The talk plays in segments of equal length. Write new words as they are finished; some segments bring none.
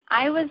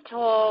I was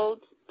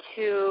told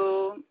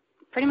to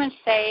pretty much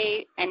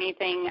say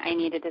anything I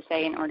needed to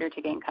say in order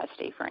to gain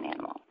custody for an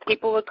animal.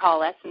 People would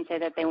call us and say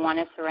that they want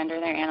to surrender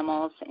their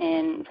animals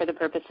for the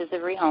purposes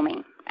of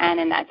rehoming. And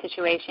in that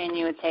situation,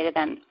 you would say to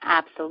them,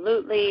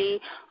 absolutely,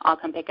 I'll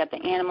come pick up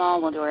the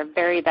animal. We'll do our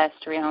very best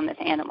to rehome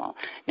this animal.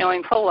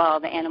 Knowing full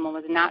well the animal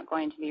was not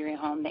going to be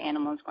rehomed, the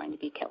animal was going to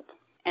be killed.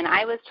 And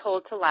I was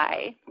told to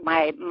lie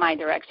by my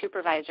direct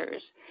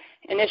supervisors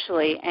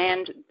initially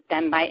and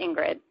then by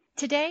Ingrid.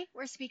 Today,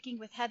 we're speaking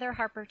with Heather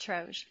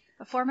Harper-Troge,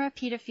 a former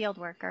PETA field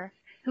worker,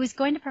 who is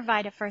going to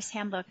provide a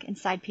first-hand look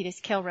inside PETA's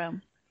kill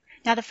room.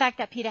 Now, the fact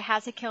that PETA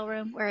has a kill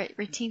room where it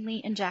routinely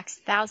injects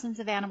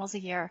thousands of animals a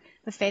year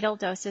with fatal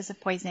doses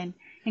of poison,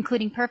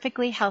 including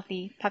perfectly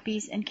healthy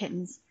puppies and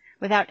kittens,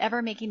 without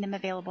ever making them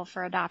available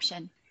for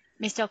adoption,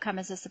 may still come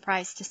as a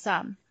surprise to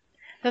some.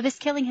 Though this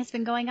killing has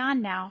been going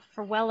on now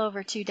for well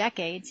over 2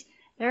 decades,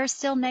 there are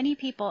still many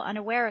people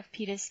unaware of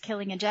PETA's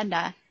killing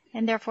agenda,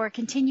 and therefore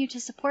continue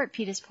to support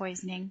PETA's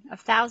poisoning of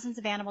thousands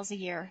of animals a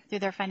year through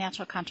their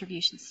financial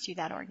contributions to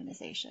that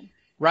organization.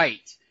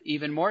 Right.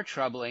 Even more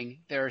troubling,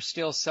 there are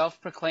still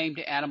self-proclaimed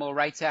animal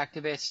rights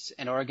activists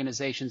and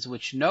organizations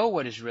which know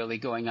what is really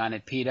going on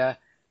at PETA,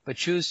 but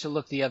choose to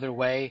look the other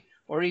way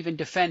or even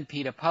defend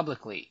PETA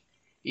publicly,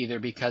 either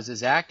because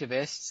as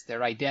activists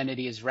their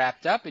identity is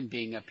wrapped up in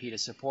being a PETA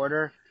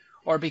supporter,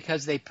 or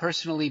because they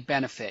personally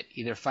benefit,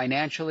 either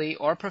financially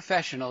or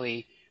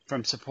professionally,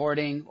 from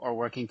supporting or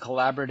working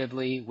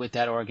collaboratively with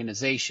that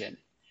organization.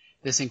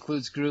 This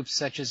includes groups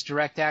such as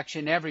Direct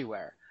Action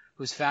Everywhere,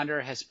 whose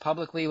founder has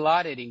publicly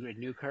lauded Ingrid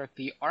Newkirk,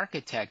 the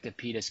architect of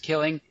PETA's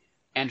killing,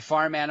 and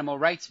Farm Animal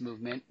Rights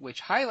Movement, which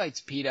highlights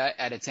PETA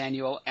at its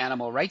annual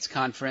Animal Rights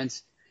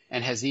Conference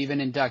and has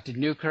even inducted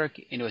Newkirk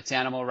into its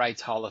Animal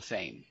Rights Hall of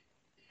Fame.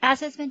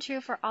 As has been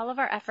true for all of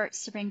our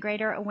efforts to bring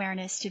greater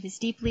awareness to this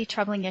deeply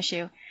troubling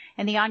issue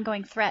and the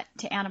ongoing threat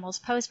to animals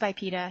posed by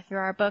PETA through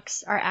our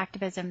books, our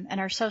activism,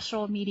 and our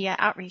social media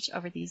outreach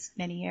over these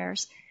many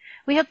years,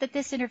 we hope that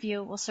this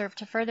interview will serve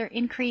to further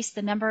increase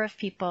the number of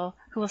people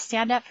who will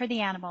stand up for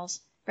the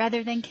animals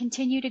rather than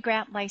continue to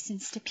grant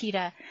license to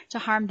PETA to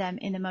harm them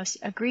in the most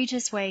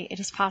egregious way it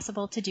is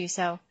possible to do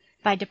so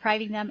by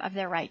depriving them of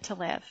their right to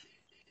live.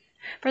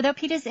 For though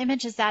PETA's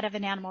image is that of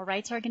an animal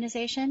rights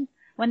organization,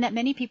 one that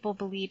many people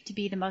believe to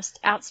be the most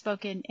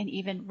outspoken and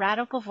even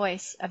radical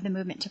voice of the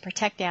movement to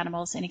protect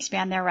animals and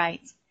expand their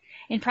rights,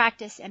 in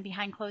practice and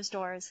behind closed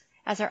doors,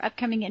 as our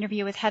upcoming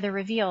interview with Heather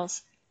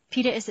reveals,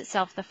 PETA is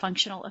itself the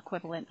functional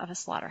equivalent of a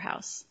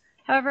slaughterhouse.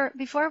 However,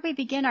 before we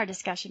begin our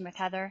discussion with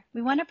Heather,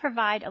 we want to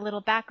provide a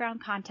little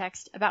background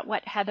context about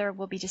what Heather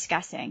will be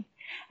discussing,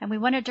 and we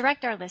want to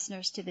direct our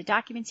listeners to the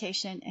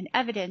documentation and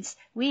evidence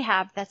we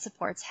have that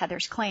supports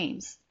Heather's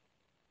claims.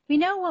 We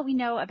know what we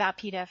know about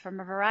PETA from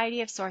a variety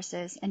of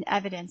sources and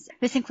evidence.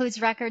 This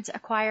includes records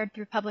acquired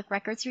through public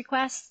records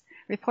requests,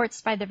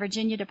 reports by the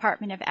Virginia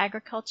Department of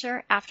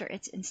Agriculture after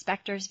its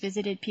inspectors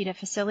visited PETA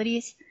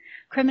facilities,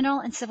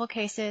 criminal and civil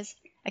cases,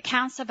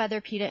 accounts of other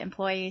PETA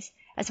employees,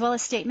 as well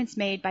as statements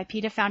made by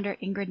PETA founder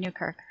Ingrid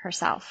Newkirk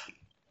herself.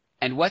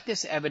 And what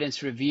this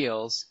evidence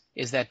reveals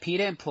is that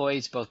PETA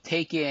employees both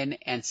take in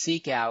and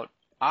seek out,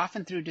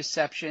 often through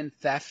deception,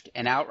 theft,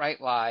 and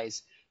outright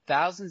lies,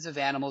 thousands of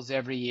animals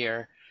every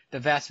year, the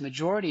vast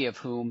majority of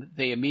whom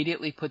they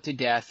immediately put to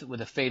death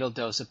with a fatal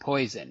dose of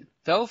poison.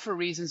 Though for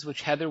reasons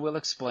which Heather will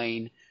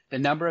explain, the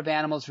number of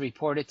animals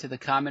reported to the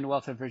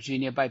Commonwealth of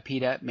Virginia by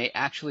PETA may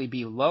actually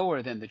be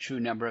lower than the true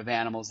number of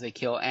animals they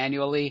kill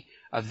annually,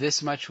 of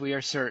this much we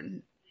are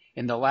certain.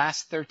 In the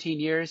last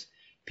 13 years,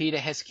 PETA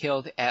has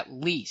killed at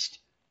least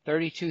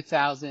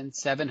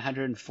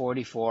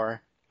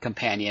 32,744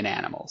 companion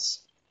animals.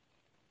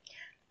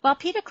 While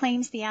PETA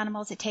claims the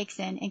animals it takes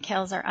in and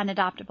kills are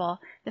unadoptable,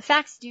 the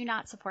facts do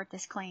not support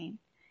this claim.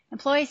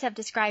 Employees have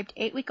described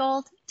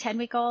 8-week-old,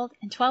 10-week-old,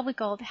 and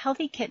 12-week-old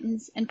healthy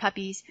kittens and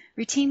puppies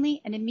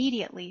routinely and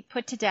immediately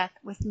put to death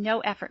with no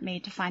effort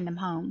made to find them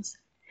homes.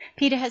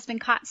 PETA has been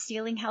caught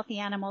stealing healthy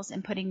animals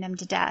and putting them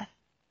to death.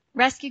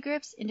 Rescue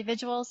groups,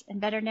 individuals, and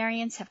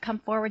veterinarians have come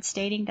forward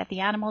stating that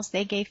the animals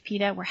they gave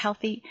PETA were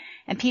healthy,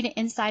 and PETA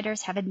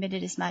insiders have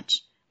admitted as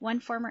much. One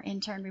former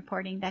intern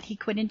reporting that he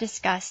quit in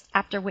disgust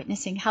after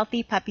witnessing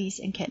healthy puppies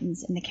and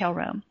kittens in the kill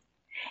room.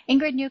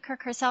 Ingrid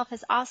Newkirk herself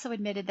has also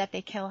admitted that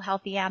they kill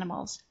healthy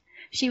animals.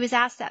 She was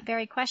asked that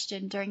very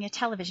question during a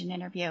television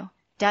interview.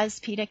 Does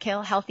PETA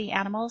kill healthy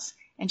animals?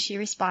 And she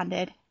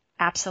responded,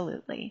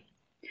 absolutely.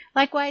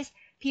 Likewise,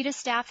 PETA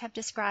staff have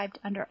described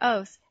under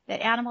oath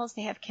that animals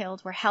they have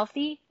killed were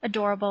healthy,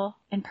 adorable,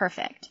 and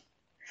perfect.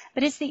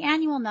 But it's the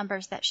annual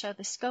numbers that show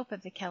the scope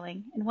of the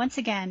killing, and once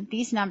again,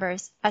 these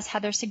numbers, as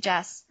Heather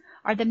suggests,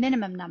 are the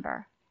minimum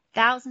number,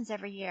 thousands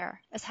every year,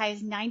 as high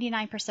as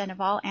 99% of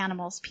all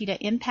animals PETA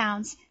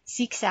impounds,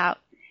 seeks out,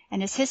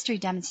 and as history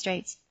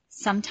demonstrates,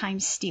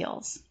 sometimes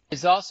steals. It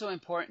is also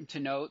important to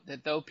note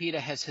that though PETA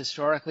has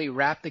historically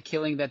wrapped the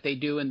killing that they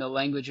do in the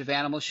language of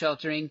animal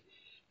sheltering,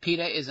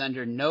 PETA is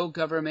under no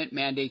government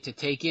mandate to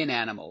take in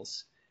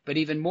animals. But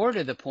even more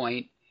to the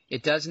point,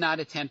 it does not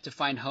attempt to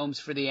find homes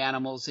for the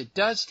animals it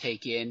does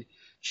take in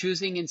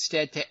choosing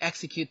instead to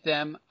execute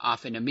them,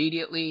 often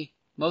immediately,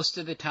 most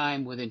of the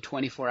time within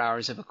 24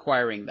 hours of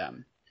acquiring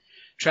them.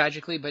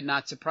 Tragically, but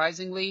not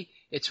surprisingly,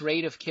 its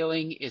rate of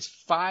killing is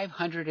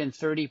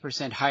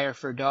 530% higher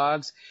for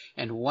dogs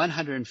and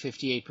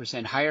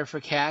 158% higher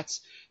for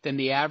cats than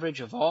the average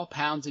of all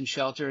pounds and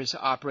shelters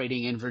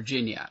operating in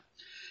Virginia.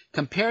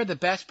 Compare the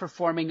best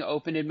performing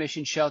open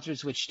admission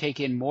shelters which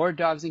take in more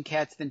dogs and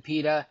cats than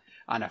PETA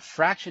on a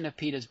fraction of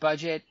PETA's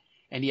budget,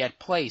 and yet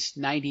place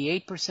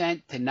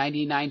 98% to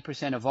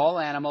 99% of all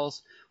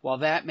animals, while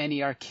that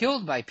many are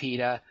killed by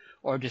PETA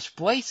or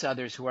displace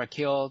others who are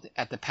killed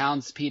at the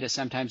pounds PETA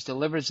sometimes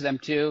delivers them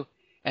to,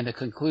 and the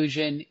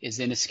conclusion is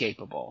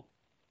inescapable.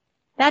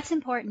 That's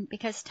important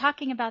because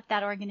talking about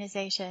that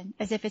organization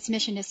as if its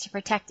mission is to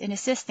protect and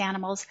assist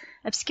animals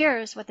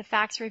obscures what the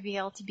facts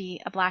reveal to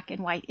be a black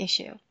and white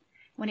issue.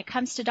 When it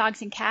comes to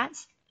dogs and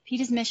cats,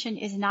 PETA's mission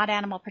is not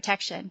animal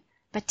protection,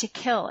 but to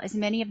kill as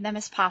many of them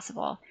as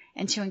possible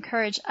and to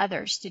encourage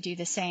others to do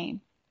the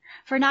same.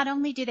 For not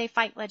only do they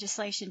fight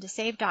legislation to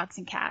save dogs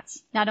and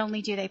cats, not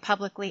only do they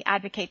publicly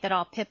advocate that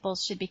all pit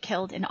bulls should be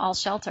killed in all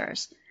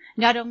shelters,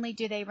 not only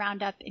do they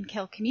round up and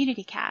kill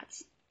community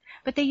cats,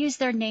 but they use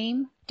their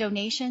name,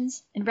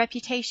 donations, and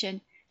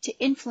reputation to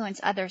influence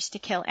others to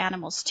kill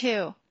animals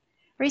too.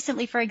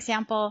 Recently, for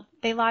example,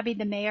 they lobbied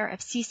the mayor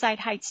of Seaside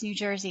Heights, New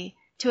Jersey,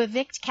 to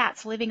evict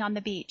cats living on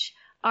the beach,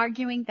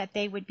 arguing that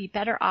they would be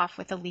better off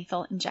with a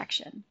lethal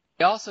injection.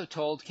 They also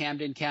told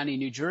Camden County,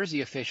 New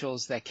Jersey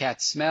officials that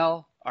cats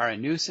smell, are a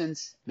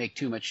nuisance, make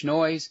too much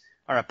noise,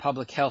 are a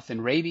public health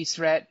and rabies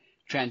threat,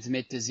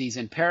 transmit disease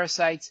and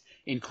parasites,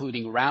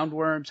 including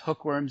roundworms,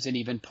 hookworms, and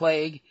even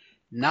plague,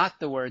 not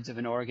the words of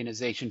an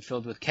organization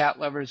filled with cat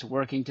lovers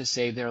working to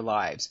save their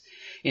lives.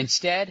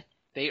 Instead,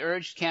 they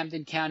urged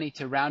Camden County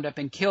to round up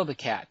and kill the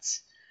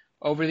cats.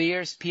 Over the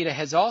years, PETA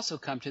has also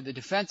come to the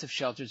defense of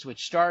shelters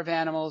which starve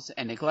animals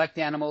and neglect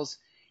animals,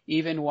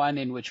 even one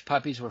in which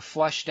puppies were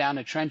flushed down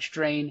a trench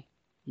drain,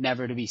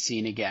 never to be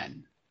seen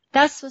again.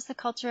 Thus was the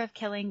culture of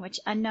killing which,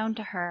 unknown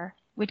to her,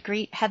 would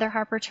greet Heather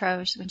Harper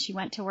Troge when she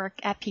went to work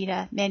at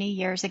PETA many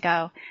years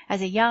ago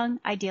as a young,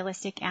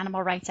 idealistic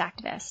animal rights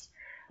activist,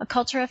 a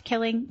culture of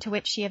killing to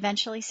which she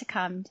eventually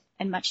succumbed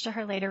and, much to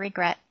her later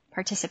regret,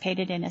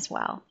 participated in as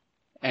well.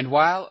 And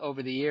while,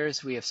 over the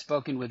years, we have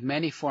spoken with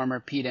many former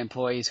PETA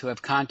employees who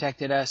have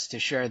contacted us to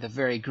share the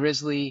very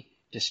grisly,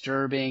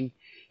 disturbing,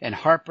 and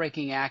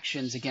heartbreaking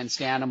actions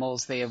against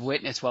animals they have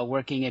witnessed while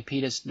working at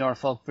PETA's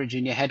Norfolk,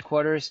 Virginia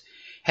headquarters,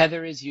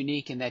 Heather is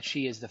unique in that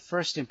she is the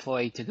first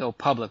employee to go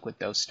public with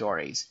those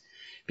stories,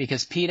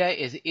 because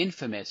PETA is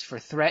infamous for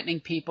threatening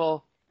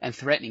people and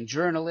threatening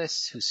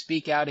journalists who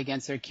speak out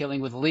against their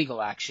killing with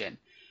legal action,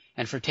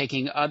 and for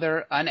taking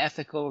other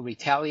unethical,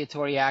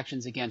 retaliatory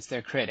actions against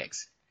their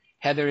critics.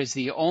 Heather is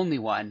the only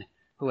one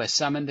who has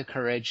summoned the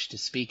courage to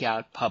speak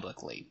out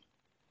publicly.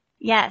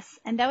 Yes,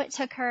 and though it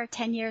took her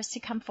 10 years to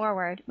come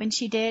forward, when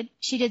she did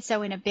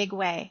so in a big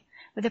way,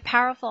 with a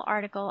powerful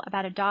article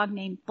about a dog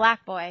named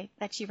Black Boy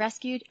that she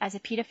rescued as a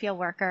PETA field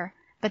worker,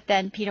 but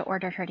then PETA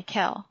ordered her to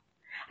kill.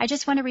 I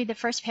just want to read the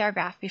first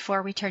paragraph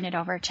before we turn it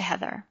over to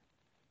Heather.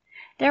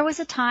 There was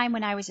a time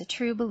when I was a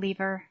true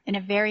believer and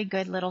a very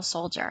good little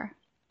soldier.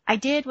 I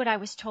did what I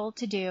was told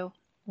to do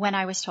when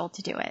I was told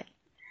to do it.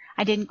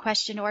 I didn't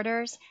question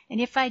orders,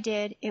 and if I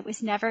did, it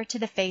was never to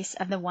the face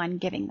of the one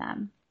giving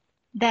them.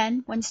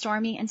 Then, one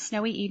stormy and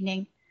snowy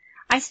evening,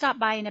 I stopped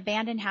by an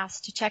abandoned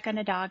house to check on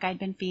a dog I'd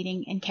been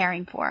feeding and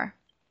caring for.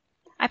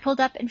 I pulled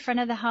up in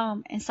front of the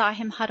home and saw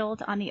him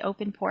huddled on the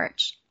open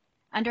porch,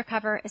 under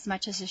cover as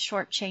much as his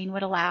short chain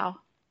would allow,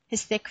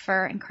 his thick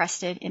fur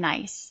encrusted in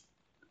ice.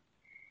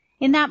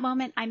 In that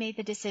moment, I made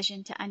the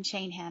decision to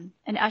unchain him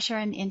and usher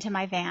him into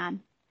my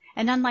van.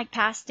 And unlike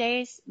past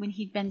days, when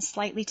he'd been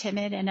slightly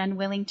timid and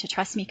unwilling to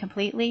trust me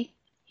completely,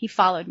 he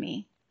followed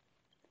me.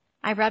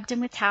 I rubbed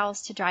him with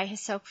towels to dry his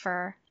soaked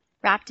fur,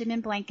 wrapped him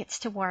in blankets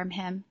to warm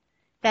him,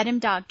 fed him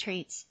dog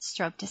treats,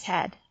 stroked his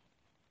head.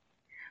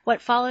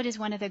 What followed is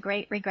one of the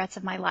great regrets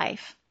of my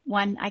life,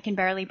 one I can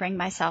barely bring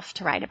myself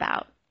to write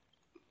about.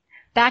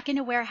 Back in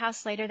a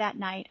warehouse later that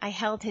night, I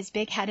held his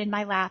big head in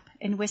my lap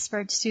and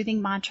whispered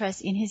soothing mantras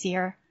in his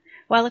ear,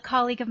 while a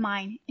colleague of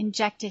mine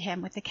injected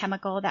him with a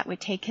chemical that would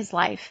take his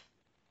life,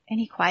 and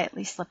he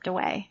quietly slipped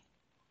away.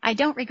 I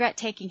don't regret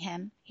taking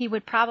him. He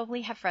would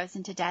probably have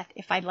frozen to death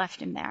if I'd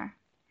left him there.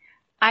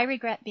 I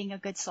regret being a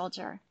good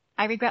soldier.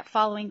 I regret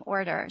following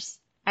orders.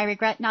 I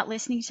regret not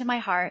listening to my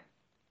heart.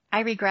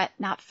 I regret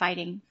not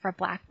fighting for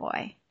Black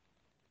Boy.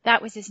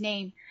 That was his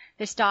name,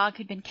 this dog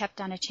who'd been kept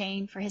on a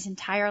chain for his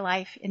entire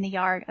life in the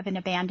yard of an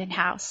abandoned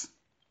house,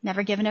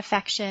 never given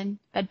affection,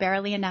 but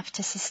barely enough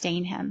to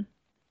sustain him.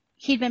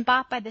 He'd been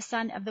bought by the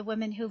son of the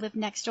woman who lived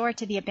next door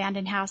to the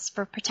abandoned house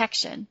for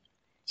protection.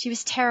 She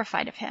was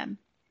terrified of him.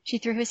 She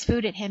threw his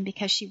food at him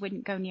because she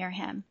wouldn't go near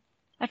him.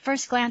 At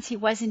first glance, he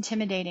was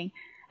intimidating,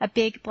 a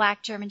big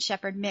black German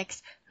Shepherd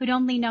mix who'd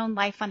only known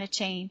life on a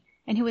chain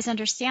and who was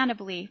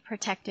understandably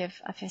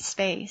protective of his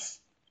space.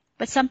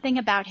 But something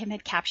about him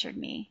had captured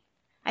me.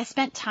 I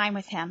spent time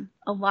with him,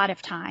 a lot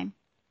of time.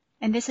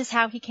 and this is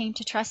how he came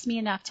to trust me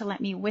enough to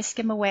let me whisk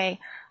him away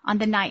on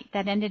the night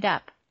that ended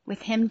up with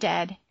him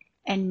dead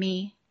and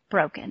me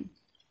broken.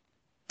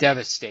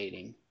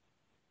 Devastating.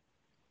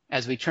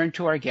 As we turn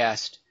to our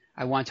guest,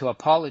 I want to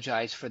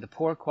apologize for the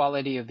poor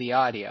quality of the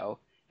audio,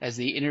 as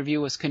the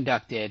interview was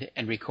conducted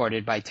and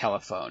recorded by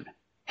telephone.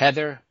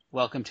 Heather,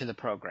 welcome to the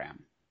program.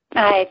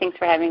 Hi, thanks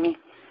for having me.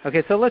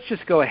 Okay, so let's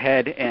just go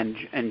ahead and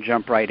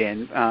jump right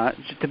in.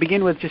 To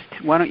begin with, just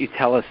why don't you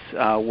tell us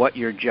what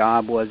your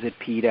job was at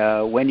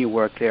PETA, when you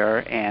worked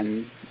there,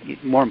 and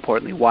more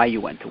importantly, why you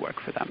went to work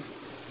for them.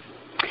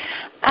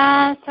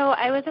 So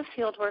I was a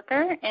field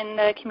worker in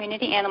the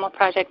Community Animal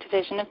Project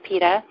Division of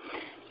PETA,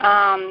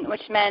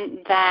 which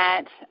meant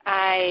that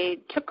I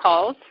took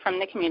calls from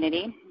the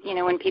community,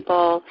 when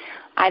people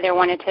either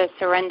wanted to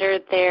surrender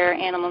their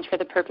animals for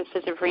the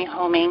purposes of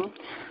rehoming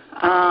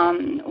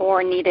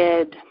or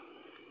needed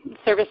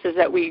services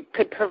that we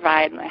could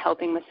provide, like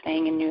helping with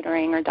spaying and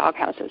neutering or dog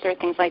houses or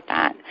things like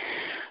that.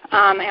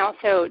 I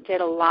also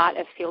did a lot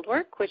of field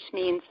work, which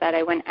means that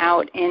I went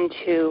out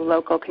into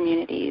local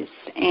communities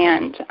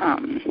and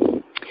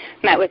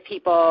met with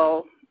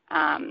people,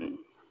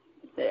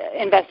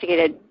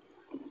 investigated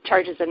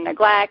charges of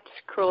neglect,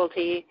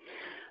 cruelty,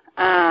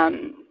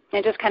 and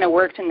just kind of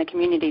worked in the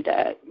community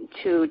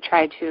to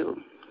try to,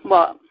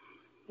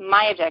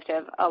 my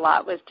objective a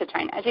lot was to try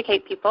and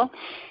educate people.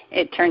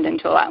 It turned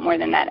into a lot more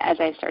than that as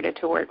I started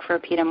to work for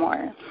PETA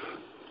more.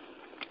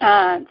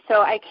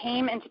 So I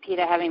came into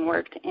PETA having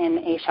worked in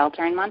a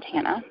shelter in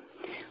Montana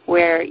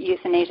where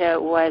euthanasia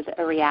was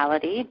a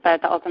reality,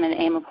 but the ultimate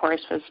aim, of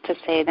course, was to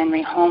save and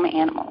rehome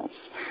animals.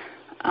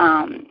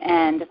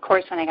 And, of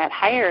course, when I got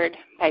hired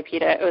by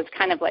PETA, it was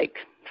kind of like,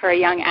 for a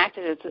young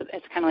activist,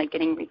 it's kind of like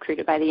getting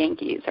recruited by the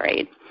Yankees,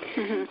 right?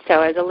 Mm-hmm.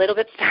 So I was a little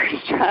bit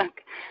starstruck,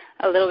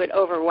 a little bit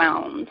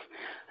overwhelmed.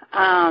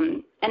 I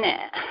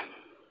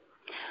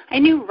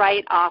knew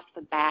right off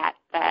the bat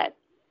that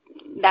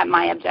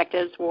my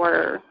objectives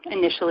were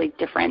initially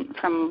different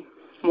from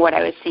what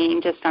I was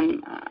seeing just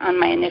on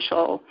my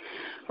initial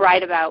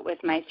ride about with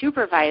my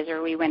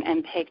supervisor. We went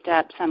and picked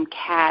up some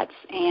cats,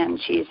 and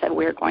she said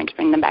we were going to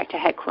bring them back to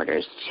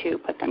headquarters to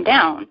put them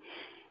down.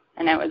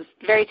 And I was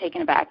very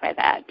taken aback by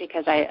that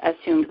because I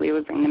assumed we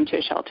would bring them to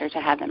a shelter to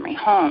have them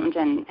rehomed.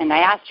 And I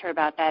asked her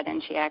about that,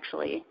 and she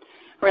actually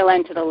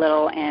relented a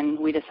little, and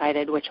we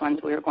decided which ones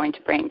we were going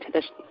to bring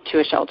to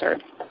a shelter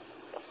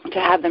to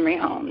have them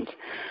rehomed.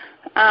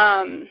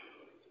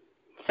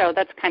 So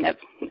that's kind of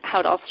how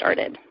it all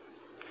started.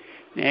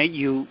 Now,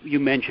 you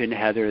mentioned,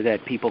 Heather,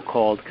 that people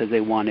called because they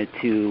wanted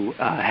to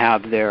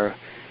have their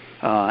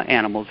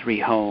animals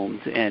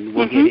rehomed, and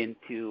we'll get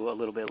into a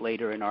little bit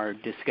later in our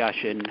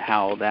discussion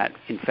how that,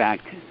 in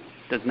fact,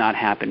 does not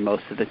happen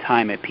most of the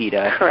time at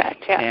PETA.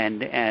 Correct, yeah.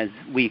 And as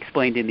we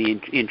explained in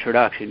the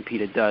introduction,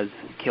 PETA does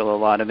kill a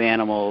lot of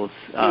animals.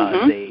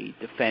 They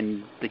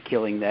defend the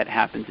killing that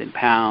happens in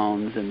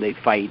pounds, and they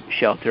fight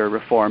shelter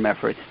reform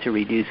efforts to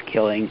reduce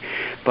killing.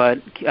 But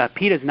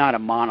PETA is not a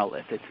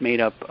monolith. It's made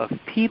up of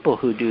people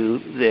who do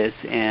this,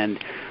 and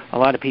a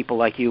lot of people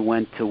like you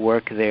went to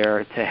work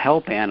there to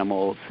help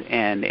animals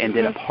and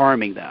ended up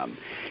harming them.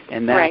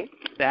 And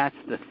that's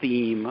the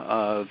theme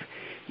of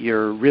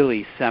your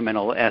really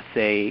seminal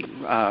essay,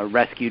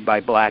 Rescued by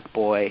Black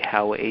Boy,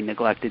 How a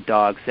Neglected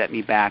Dog Set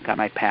Me Back on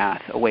My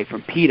Path Away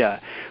from PETA,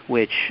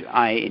 which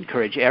I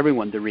encourage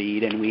everyone to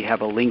read, and we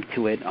have a link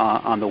to it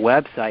on the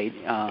website.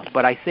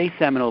 But I say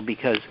seminal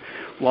because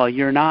while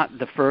you're not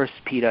the first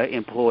PETA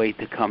employee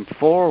to come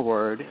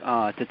forward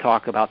to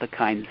talk about the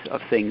kinds of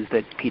things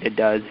that PETA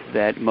does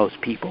that most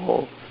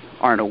people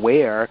aren't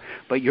aware,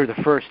 but you're the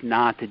first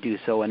not to do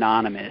so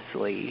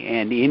anonymously.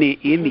 And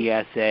in the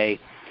essay,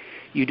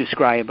 you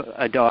describe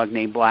a dog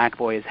named Black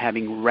Boy as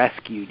having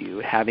rescued you,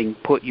 having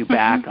put you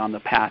back on the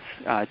path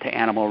to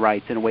animal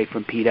rights and away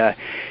from PETA.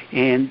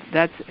 And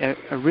that's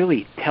a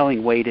really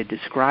telling way to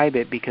describe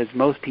it because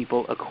most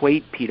people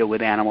equate PETA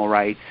with animal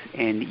rights,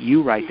 and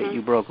you write that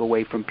you broke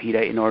away from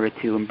PETA in order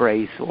to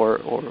embrace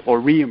or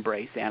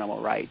re-embrace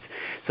animal rights.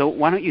 So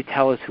why don't you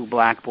tell us who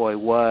Black Boy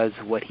was,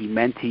 what he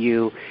meant to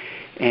you,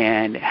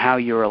 and how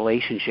your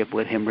relationship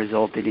with him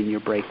resulted in your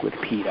break with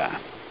PETA.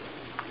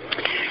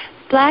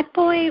 Black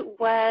Boy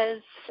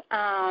was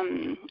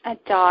a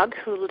dog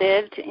who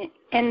lived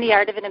in the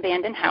yard of an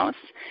abandoned house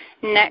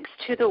next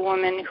to the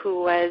woman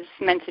who was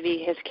meant to be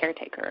his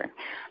caretaker.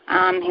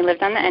 He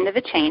lived on the end of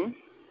a chain.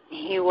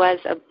 He was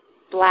a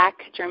black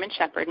German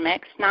Shepherd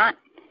mix, not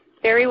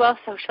very well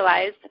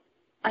socialized,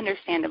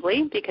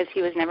 understandably, because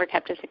he was never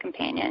kept as a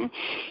companion.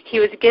 He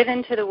was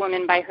given to the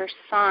woman by her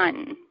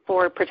son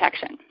for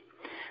protection.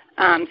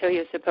 So he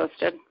was supposed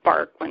to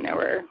bark when there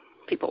were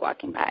people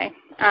walking by.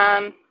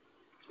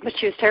 But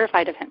she was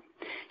terrified of him.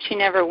 She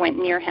never went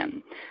near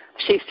him.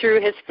 She threw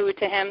his food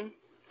to him.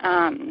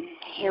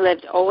 He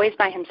lived always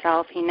by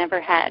himself. He never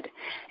had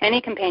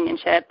any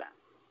companionship.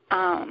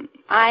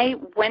 I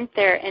went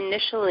there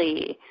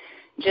initially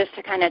just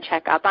to kind of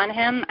check up on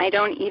him. I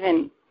don't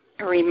even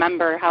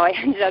remember how I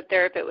ended up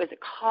there, if it was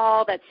a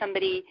call that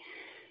somebody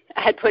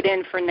had put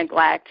in for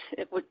neglect.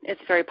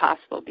 It's very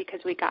possible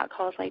because we got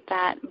calls like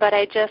that. But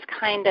I just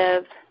kind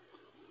of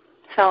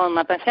fell in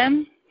love with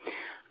him.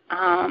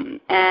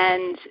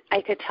 And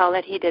I could tell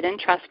that he didn't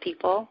trust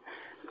people.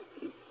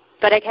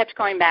 But I kept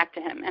going back to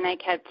him, and I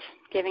kept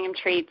giving him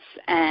treats,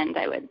 and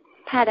I would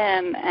pet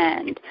him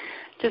and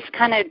just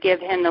kind of give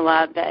him the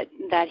love that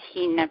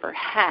he never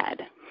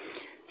had.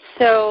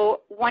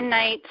 So one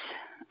night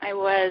I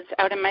was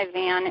out in my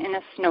van in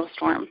a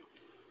snowstorm,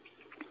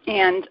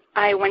 and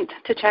I went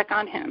to check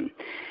on him,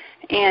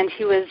 and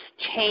he was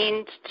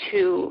chained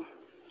to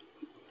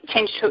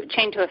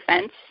a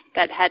fence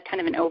that had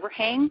kind of an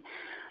overhang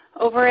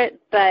over it,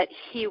 but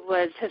his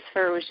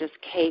fur was just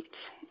caked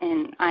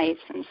in ice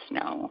and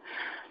snow.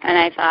 And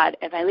I thought,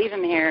 if I leave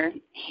him here,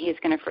 he's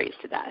going to freeze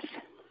to death.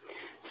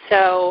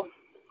 So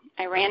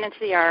I ran into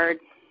the yard,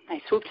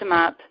 I swooped him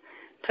up,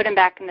 put him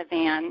back in the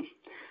van.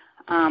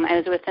 I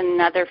was with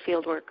another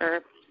field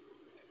worker,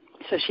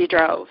 so she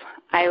drove.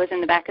 I was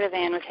in the back of the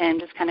van with him,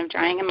 just kind of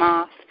drying him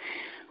off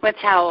with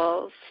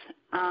towels,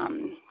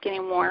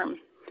 getting warm,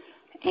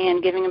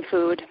 and giving him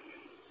food.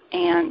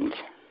 And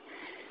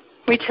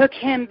we took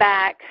him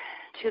back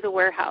to the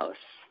warehouse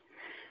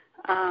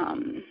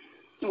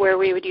where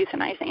we would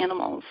euthanize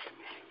animals.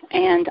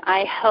 And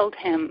I held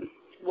him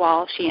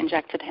while she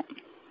injected him.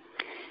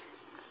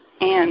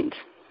 And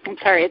I'm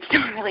sorry, it's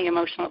still really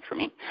emotional for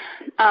me.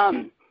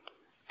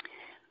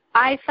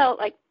 I felt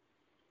like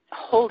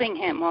holding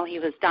him while he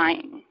was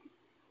dying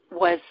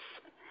was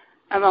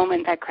a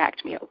moment that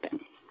cracked me open.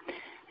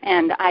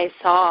 And I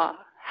saw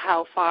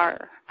how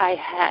far I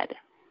had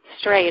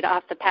strayed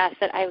off the path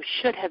that I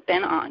should have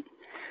been on.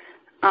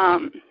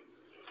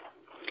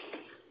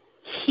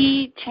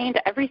 He changed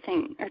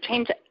everything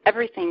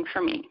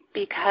for me,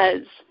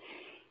 because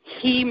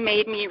he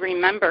made me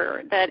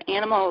remember that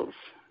animals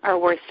are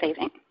worth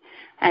saving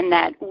and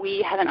that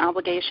we have an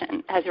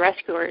obligation as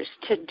rescuers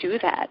to do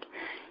that.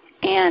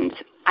 And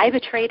I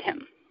betrayed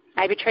him.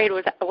 I betrayed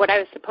what I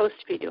was supposed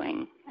to be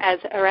doing as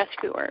a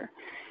rescuer.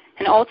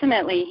 And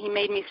ultimately, he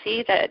made me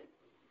see that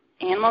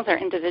animals are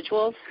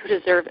individuals who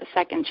deserve a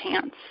second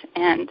chance.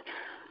 And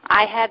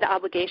I had the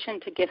obligation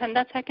to give him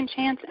that second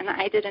chance, and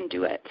I didn't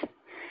do it.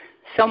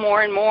 So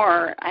more and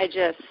more, I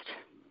just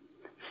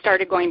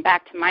started going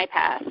back to my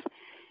path,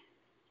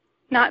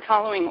 not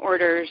following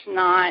orders,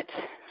 not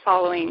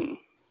following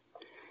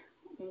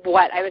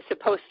what I was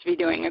supposed to be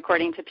doing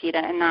according to PETA,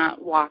 and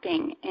not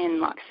walking in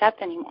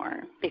lockstep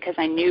anymore, because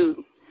I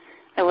knew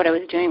that what I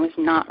was doing was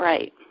not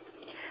right.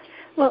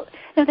 Well,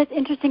 no, that's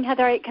interesting,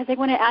 Heather, because I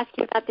want to ask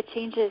you about the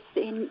changes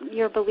in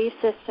your belief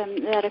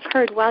system that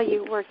occurred while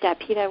you worked at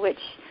PETA, which,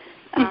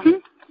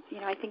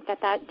 I think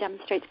that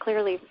demonstrates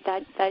clearly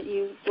that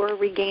you were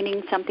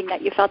regaining something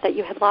that you felt that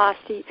you had lost.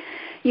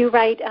 You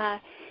write,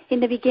 in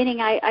the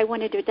beginning, I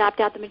wanted to adopt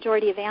out the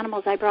majority of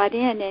animals I brought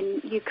in,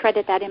 and you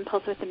credit that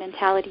impulse with the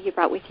mentality you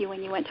brought with you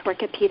when you went to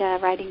work at PETA,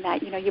 writing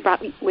that, you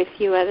brought with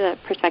you the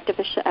perspective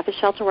of a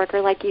shelter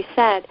worker, like you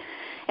said,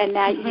 and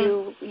that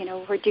you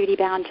were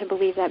duty-bound to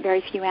believe that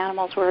very few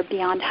animals were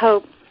beyond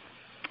hope.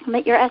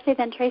 But your essay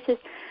then traces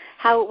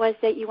how it was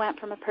that you went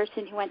from a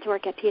person who went to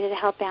work at PETA to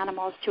help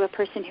animals to a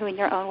person who, in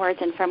your own words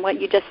and from what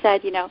you just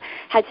said,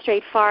 had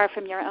strayed far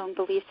from your own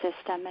belief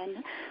system. And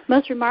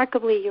most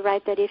remarkably, you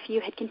write that if you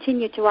had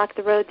continued to walk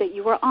the road that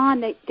you were on,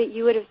 that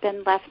you would have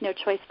been left no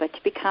choice but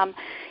to become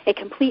a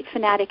complete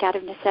fanatic out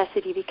of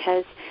necessity,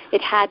 because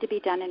it had to be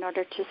done in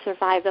order to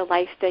survive the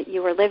life that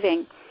you were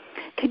living.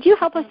 Could you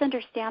help us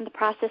understand the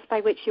process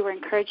by which you were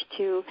encouraged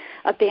to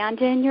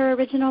abandon your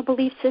original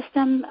belief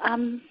system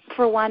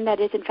for one that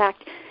is, in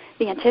fact,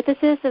 the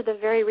antithesis of the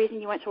very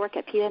reason you went to work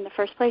at PETA in the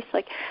first place?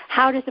 Like,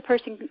 how does a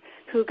person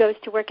who goes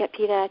to work at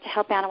PETA to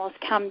help animals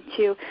come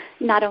to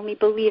not only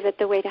believe that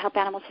the way to help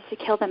animals is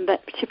to kill them,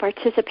 but to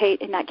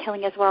participate in that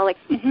killing as well?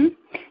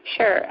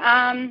 Sure.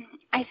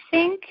 I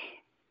think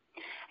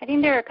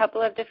there are a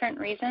couple of different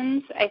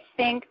reasons. I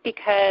think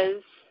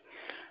because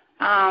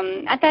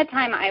at that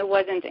time I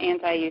wasn't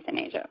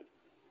anti-euthanasia.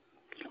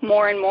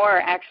 More and more,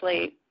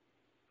 actually,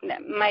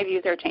 my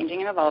views are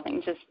changing and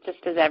evolving, just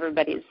as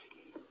everybody's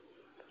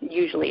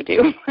usually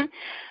do.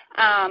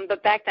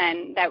 But back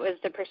then, that was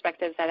the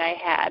perspective that I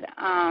had.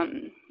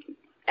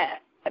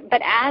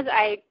 But as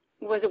I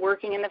was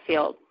working in the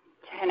field,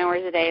 10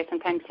 hours a day,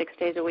 sometimes 6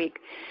 days a week,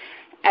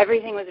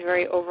 everything was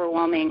very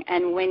overwhelming.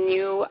 And when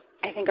you,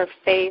 I think, are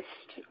faced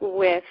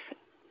with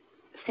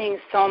seeing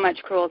so much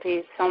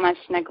cruelty, so much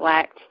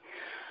neglect,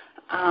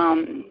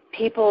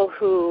 people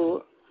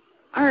who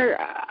are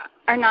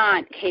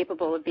not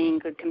capable of being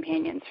good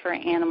companions for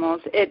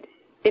animals,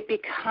 it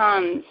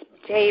becomes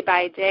day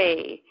by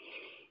day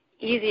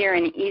easier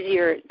and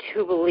easier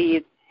to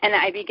believe. And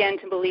I began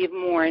to believe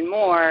more and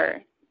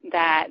more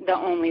that the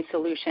only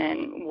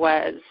solution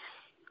was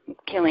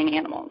killing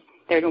animals.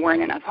 There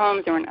weren't enough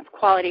homes, there weren't enough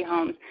quality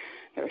homes,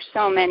 there were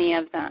so many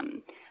of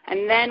them.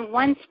 And then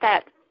once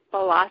that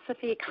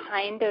philosophy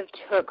kind of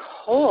took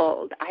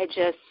hold, I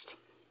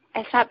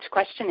stopped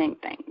questioning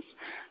things.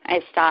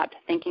 I stopped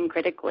thinking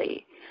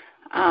critically.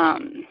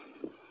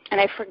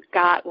 and I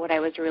forgot what I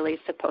was really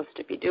supposed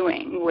to be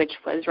doing, which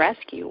was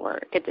rescue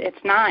work. It's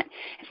not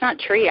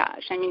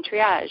triage. I mean,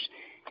 triage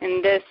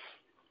in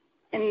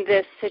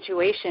this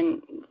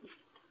situation,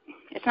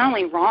 it's not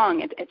only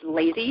wrong, it's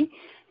lazy,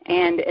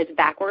 and it's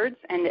backwards,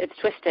 and it's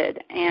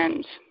twisted,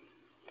 and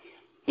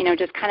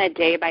just kind of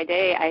day by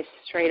day, I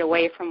strayed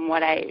away from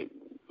what I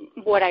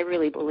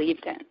really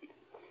believed in.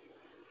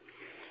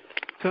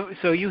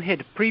 So you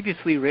had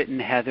previously written,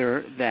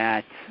 Heather,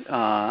 that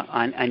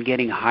on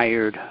getting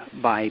hired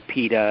by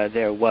PETA,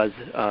 there was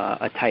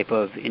a type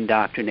of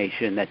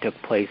indoctrination that took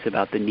place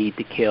about the need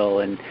to kill,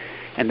 and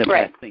the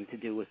right. best thing to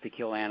do was to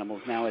kill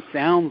animals. Now it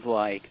sounds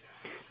like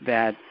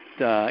that,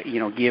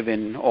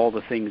 given all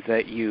the things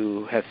that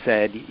you have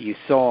said you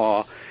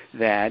saw,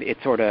 that it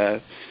sort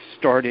of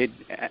started,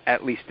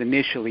 at least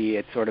initially,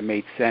 it sort of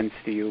made sense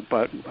to you.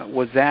 But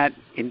was that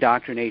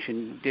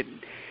indoctrination,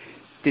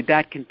 did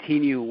that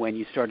continue when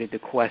you started to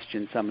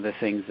question some of the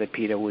things that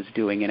PETA was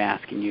doing and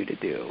asking you to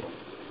do?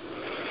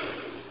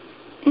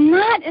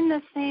 Not in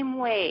the same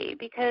way,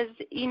 because,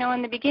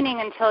 in the beginning,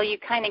 until you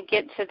kind of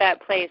get to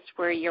that place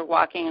where you're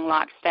walking in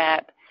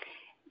lockstep,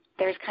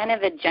 there's kind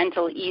of a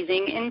gentle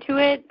easing into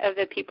it of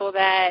the people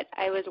that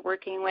I was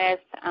working with.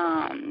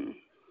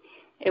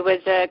 It was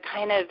a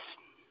kind of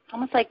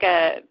almost like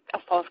a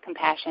false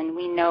compassion.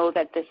 We know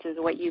that this is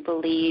what you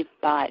believe,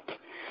 but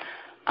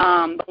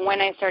when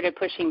I started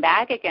pushing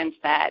back against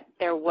that,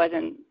 there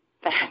wasn't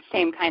that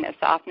same kind of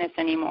softness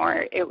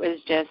anymore. It was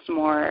just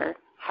more,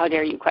 how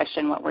dare you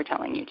question what we're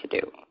telling you to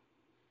do.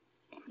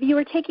 You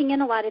were taking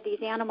in a lot of these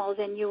animals,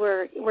 and you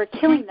were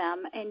killing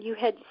them, and you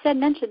had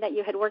mentioned that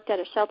you had worked at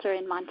a shelter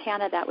in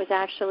Montana that was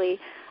actually,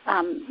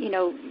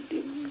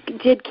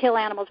 did kill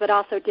animals, but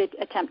also did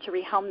attempt to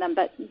rehome them,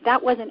 but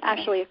that wasn't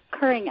actually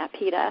occurring at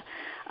PETA.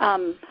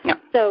 No.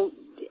 So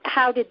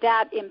how did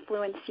that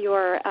influence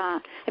your,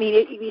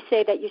 you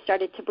say that you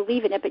started to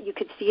believe in it, but you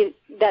could see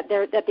that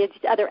there's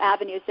other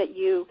avenues that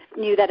you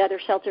knew that other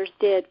shelters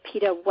did,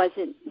 PETA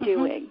wasn't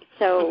doing.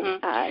 So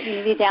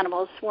these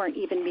animals weren't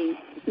even being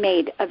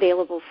made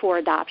available for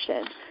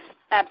adoption.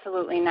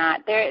 Absolutely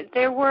not.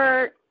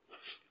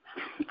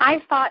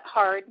 I fought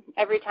hard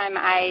every time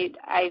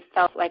I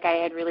felt like I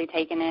had really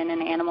taken in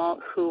an animal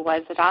who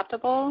was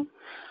adoptable.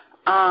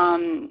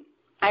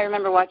 I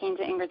remember walking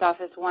to Ingrid's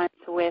office once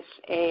with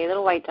a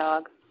little white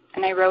dog,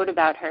 and I wrote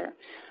about her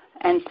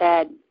and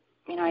said,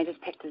 I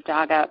just picked this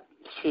dog up.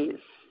 She's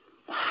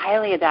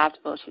highly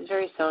adaptable. She's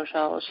very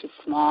social. She's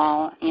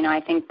small.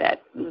 I think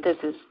that this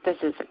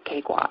is a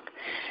cakewalk.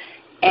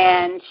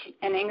 And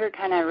Ingrid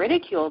kind of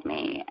ridiculed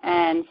me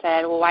and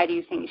said, well, why do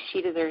you think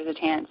she deserves a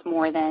chance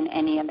more than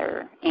any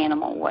other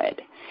animal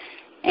would?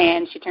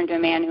 And she turned to a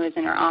man who was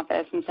in her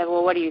office and said,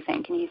 well, what do you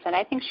think? And he said,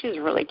 I think she's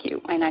really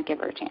cute. Why not give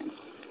her a chance?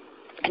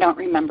 I don't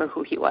remember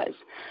who he was.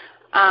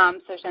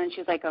 So then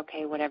she was like,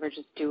 okay, whatever,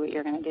 just do what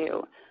you're going to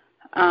do.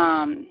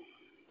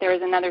 There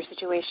was another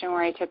situation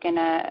where I took in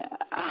a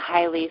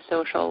highly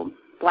social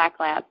black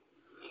lab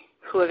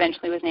who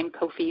eventually was named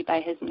Kofi by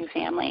his new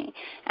family.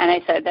 And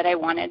I said that I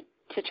wanted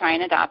to try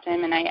and adopt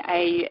him, and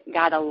I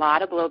got a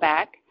lot of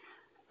blowback,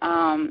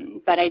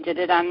 but I did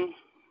it.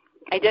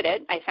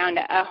 I found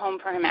a home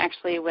for him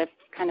actually with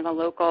kind of a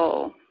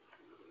local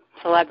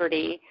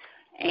celebrity,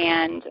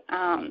 and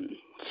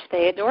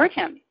they adored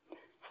him.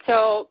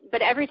 So,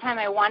 but every time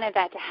I wanted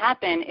that to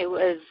happen, it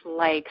was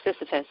like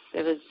Sisyphus.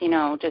 It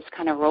was, just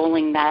kind of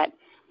rolling that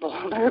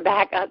boulder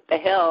back up the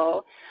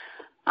hill,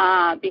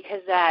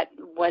 because that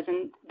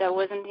wasn't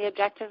the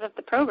objective of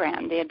the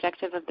program. The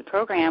objective of the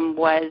program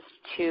was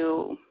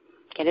to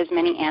get as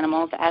many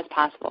animals as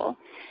possible,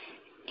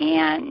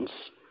 and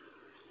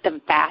the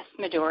vast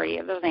majority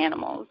of those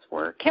animals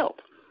were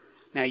killed.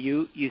 Now,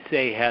 you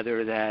say,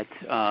 Heather, that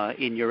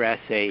in your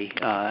essay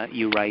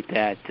you write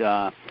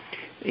that,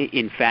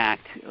 in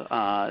fact,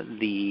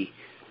 the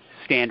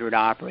standard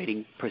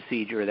operating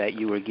procedure that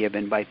you were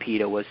given by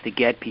PETA was to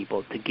get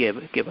people to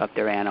give up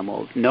their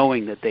animals,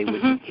 knowing that they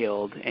would be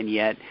killed, and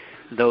yet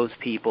those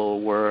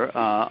people were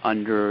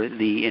under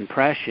the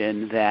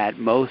impression that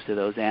most of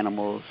those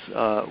animals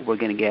were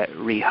going to get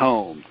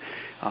rehomed.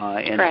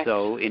 And Correct.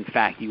 So, in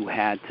fact, you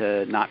had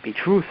to not be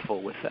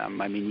truthful with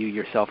them. I mean, you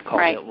yourself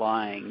called it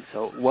lying.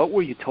 So what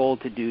were you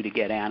told to do to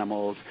get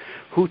animals?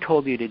 Who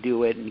told you to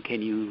do it? And can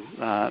you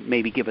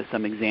maybe give us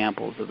some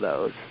examples of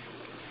those?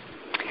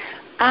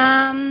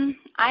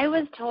 I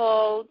was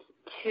told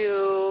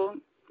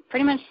to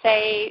pretty much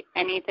say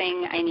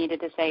anything I needed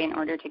to say in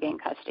order to gain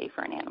custody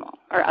for an animal,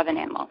 or of an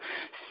animal.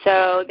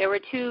 So there were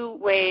two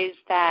ways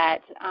that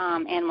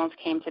animals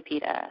came to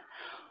PETA.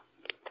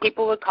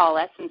 People would call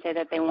us and say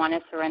that they want to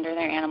surrender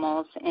their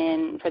animals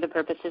for the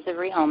purposes of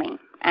rehoming.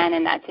 And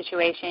in that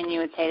situation,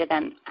 you would say to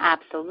them,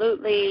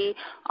 absolutely,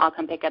 I'll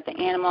come pick up the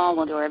animal.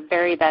 We'll do our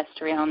very best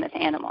to rehome this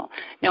animal,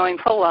 knowing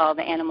full well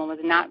the animal was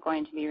not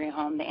going to be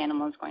rehomed. The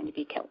animal was going to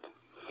be killed.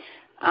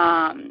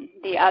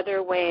 The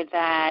other way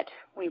that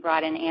we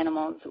brought in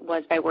animals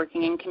was by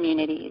working in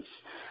communities,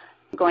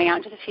 going out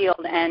into the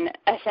field and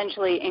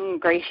essentially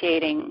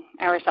ingratiating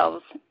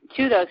ourselves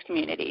to those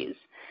communities.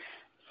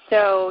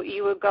 So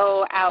you would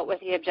go out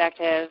with the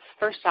objective,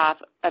 first off,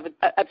 of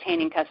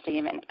obtaining custody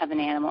of an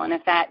animal. And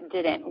if that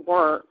didn't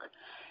work,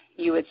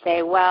 you would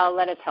say, well,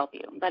 let us help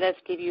you. Let us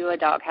give you a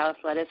doghouse.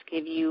 Let us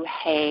give you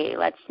hay.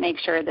 Let's make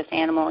sure this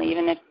animal,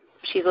 even if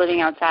she's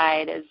living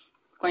outside, is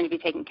going to be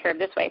taken care of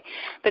this way.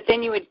 But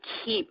then you would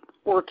keep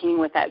working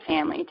with that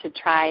family to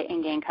try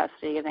and gain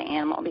custody of the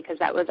animal, because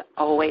that was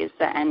always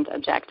the end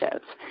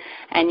objective.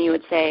 And you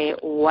would say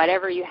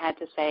whatever you had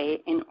to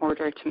say in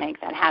order to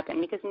make that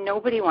happen, because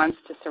nobody wants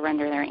to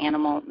surrender their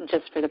animal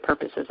just for the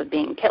purposes of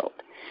being killed.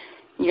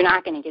 You're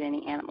not going to get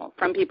any animal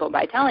from people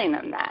by telling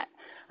them that.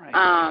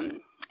 Right.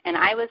 And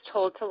I was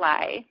told to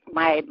lie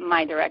by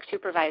my direct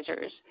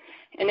supervisors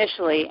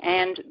initially,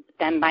 and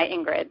then by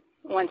Ingrid,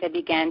 once I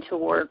began to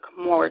work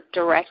more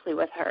directly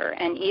with her.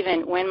 And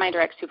even when my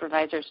direct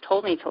supervisors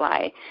told me to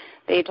lie,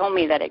 they told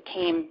me that it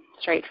came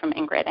straight from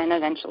Ingrid. And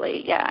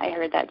eventually, yeah, I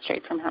heard that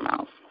straight from her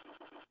mouth.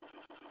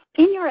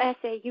 In your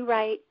essay, you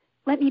write,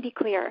 "Let me be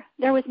clear.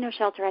 There was no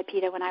shelter at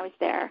PETA when I was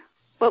there.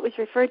 What was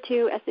referred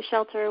to as the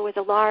shelter was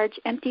a large,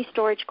 empty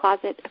storage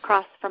closet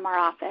across from our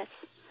office.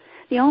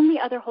 The only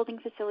other holding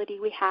facility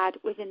we had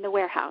was in the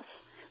warehouse,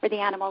 where the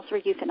animals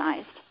were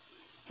euthanized.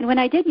 And when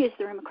I did use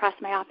the room across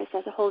my office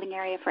as a holding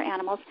area for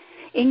animals,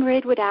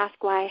 Ingrid would ask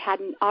why I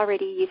hadn't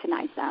already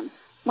euthanized them,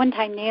 one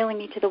time nailing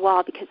me to the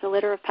wall because the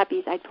litter of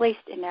puppies I'd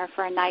placed in there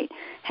for a night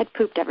had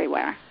pooped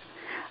everywhere.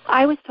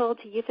 I was told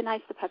to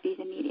euthanize the puppies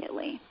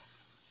immediately.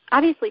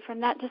 Obviously, from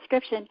that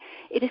description,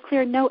 it is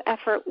clear no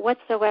effort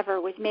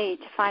whatsoever was made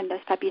to find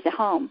those puppies a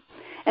home,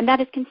 and that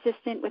is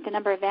consistent with the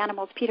number of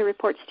animals PETA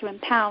reports to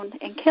impound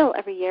and kill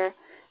every year,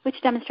 which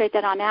demonstrate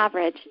that on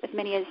average, as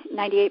many as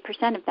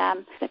 98% of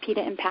them that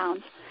PETA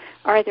impounds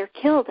are either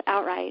killed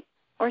outright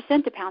or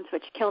sent to pounds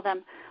which kill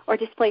them or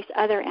displace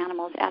other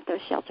animals at those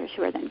shelters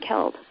who are then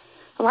killed.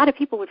 A lot of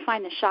people would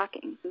find this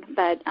shocking,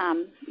 but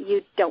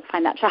you don't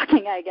find that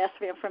shocking, I guess,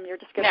 from your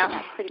description. No.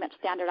 That's pretty much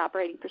standard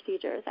operating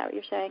procedure. Is that what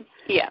you're saying?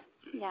 Yeah,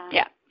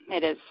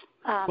 it is.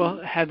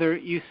 Well, Heather,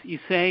 you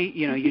say,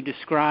 you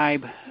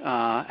describe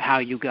how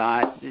you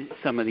got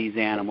some of these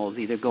animals,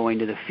 either going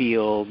to the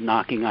field,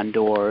 knocking on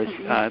doors,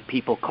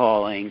 people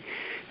calling.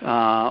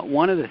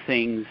 One of the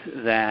things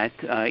that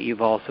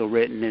you've also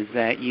written is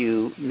that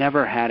you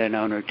never had an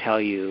owner tell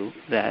you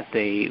that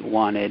they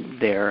wanted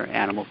their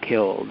animal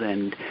killed,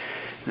 and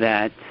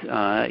that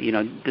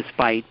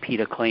despite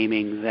PETA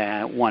claiming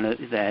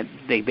that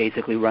they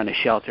basically run a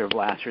shelter of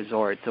last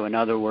resort. So in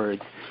other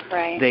words,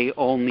 right, they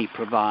only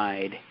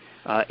provide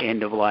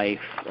end-of-life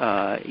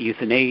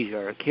euthanasia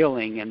or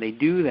killing, and they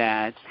do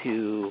that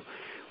to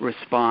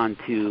respond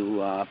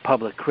to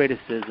public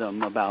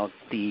criticism about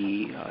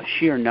the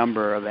sheer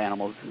number of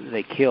animals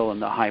they kill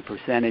and the high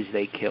percentage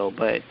they kill.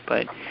 But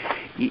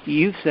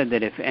you've said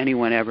that if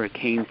anyone ever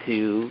came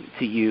to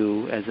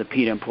you as a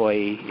PETA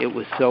employee, it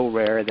was so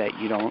rare that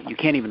you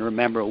can't even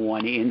remember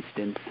one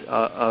instance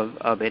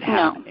of it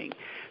happening.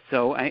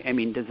 So, I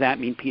mean, does that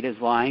mean PETA is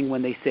lying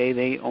when they say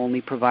they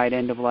only provide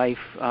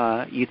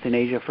end-of-life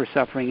euthanasia for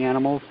suffering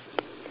animals?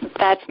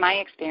 That's my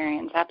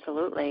experience,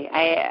 absolutely.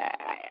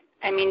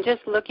 I mean,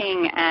 just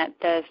looking at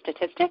the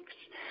statistics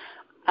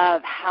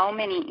of how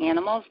many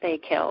animals they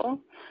kill,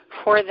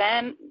 for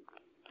them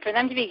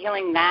to be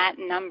killing that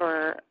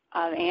number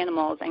of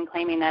animals and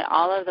claiming that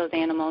all of those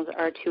animals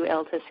are too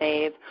ill to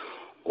save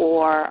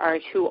or are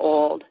too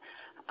old,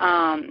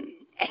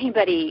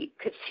 anybody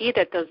could see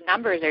that those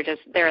numbers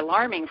they're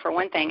alarming, for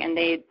one thing, and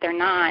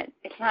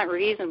it's not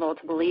reasonable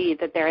to believe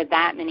that there are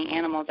that many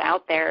animals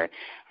out there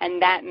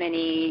and that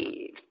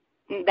many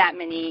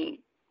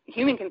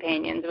human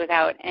companions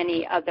without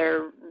any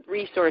other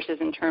resources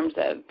in terms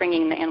of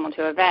bringing the animal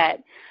to a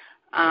vet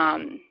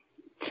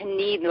to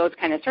need those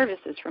kind of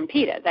services from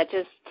PETA.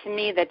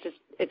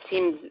 It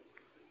seems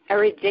a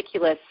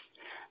ridiculous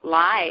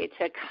lie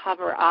to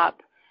cover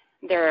up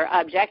their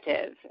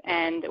objective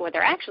and what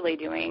they're actually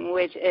doing,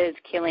 which is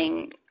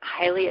killing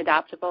highly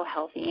adoptable,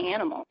 healthy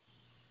animals.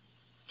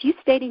 You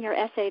state in your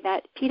essay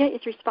that PETA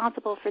is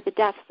responsible for the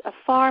deaths of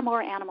far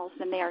more animals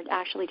than they are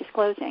actually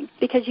disclosing,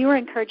 because you were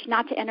encouraged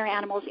not to enter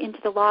animals into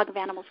the log of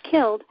animals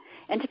killed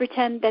and to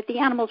pretend that the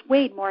animals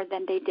weighed more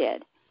than they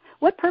did.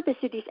 What purpose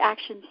do these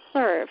actions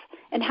serve,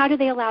 and how do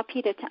they allow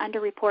PETA to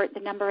underreport the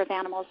number of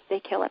animals they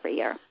kill every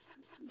year?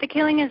 The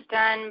killing is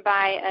done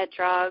by a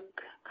drug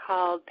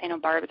called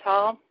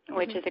phenobarbital,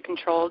 which is a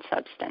controlled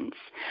substance.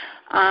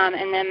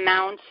 And the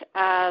amount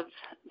of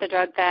the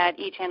drug that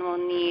each animal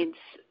needs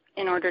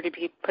in order to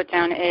be put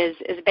down is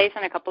based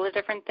on a couple of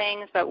different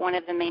things, but one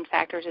of the main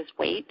factors is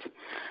weight.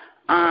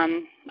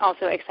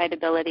 Also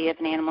excitability. If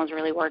an animal is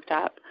really worked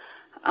up,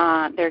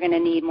 they're going to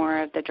need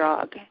more of the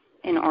drug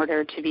in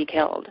order to be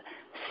killed.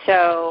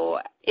 So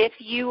if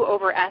you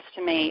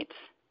overestimate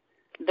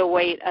the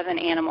weight of an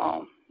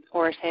animal,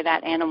 or say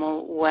that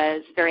animal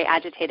was very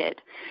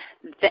agitated,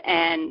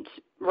 and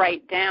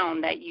write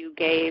down that you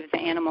gave the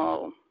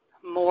animal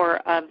more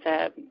of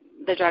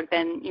the drug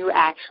than you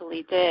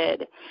actually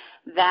did,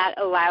 that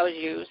allows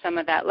you some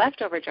of that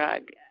leftover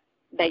drug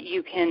that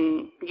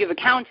you've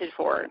accounted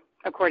for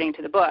according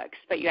to the books,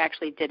 but you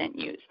actually didn't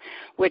use,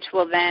 which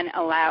will then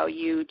allow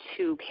you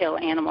to kill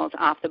animals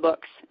off the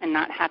books and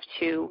not have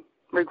to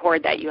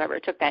record that you ever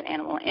took that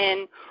animal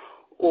in,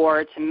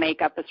 or to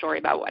make up a story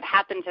about what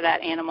happened to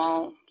that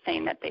animal,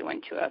 saying that they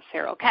went to a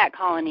feral cat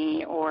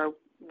colony or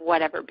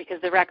whatever,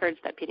 because the records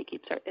that PETA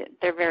keeps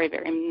they're very,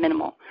 very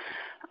minimal.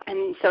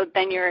 And so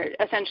then you're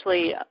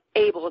essentially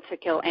able to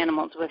kill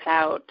animals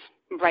without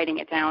writing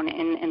it down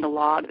in the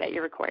log that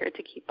you're required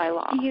to keep by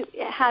law. Do you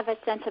have a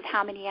sense of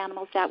how many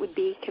animals that would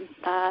be,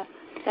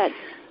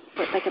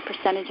 like a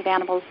percentage of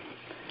animals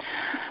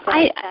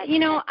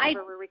that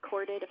were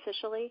recorded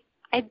officially?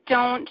 I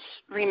don't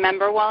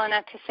remember well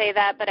enough to say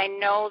that, but I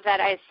know that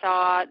I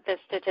saw the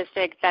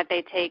statistic that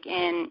they take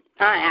in,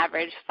 on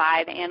average,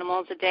 5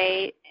 animals a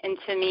day. And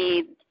to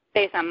me,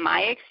 based on my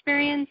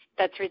experience,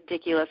 that's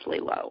ridiculously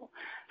low.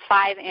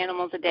 5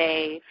 animals a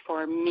day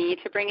for me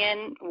to bring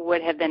in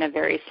would have been a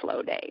very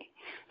slow day.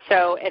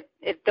 So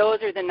if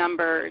those are the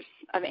numbers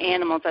of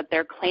animals that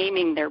they're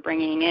claiming they're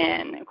bringing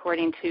in,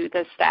 according to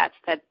the stats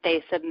that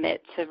they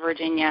submit to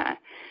Virginia,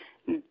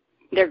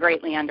 they're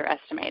greatly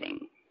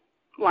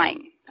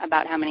lying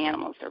about how many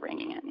animals they're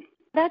bringing in.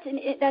 That's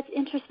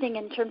interesting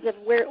in terms of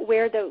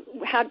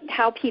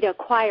how PETA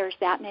acquires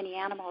that many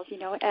animals,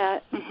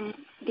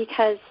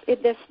 because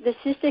the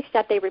statistics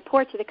that they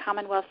report to the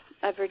Commonwealth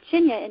of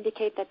Virginia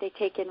indicate that they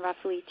take in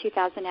roughly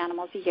 2,000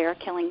 animals a year,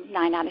 killing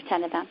 9 out of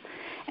 10 of them.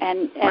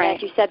 And right.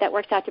 As you said, that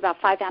works out to about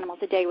 5 animals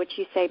a day, which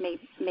you say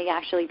may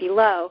actually be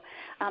low.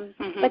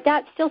 But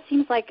that still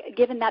seems like,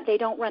 given that they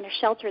don't run a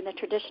shelter in the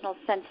traditional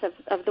sense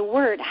of the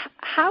word,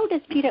 how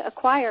does PETA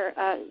acquire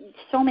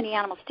so many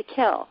animals to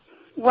kill?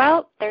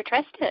 Well, they're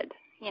trusted.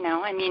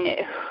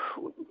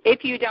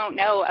 If you don't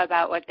know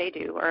about what they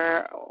do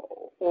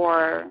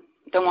or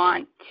don't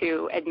want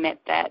to admit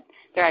that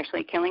they're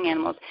actually killing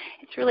animals,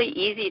 it's really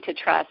easy to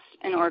trust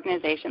an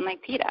organization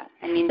like PETA.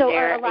 So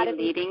they're are a lot of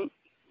leading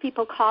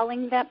people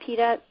calling that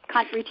PETA,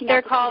 reaching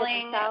out to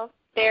PETA themselves?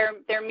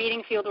 They're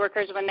meeting field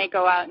workers when they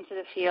go out into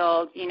the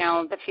field.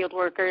 The field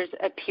workers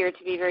appear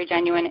to be very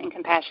genuine and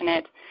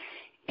compassionate,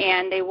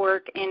 and they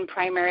work in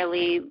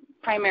primarily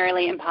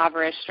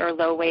impoverished or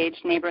low-wage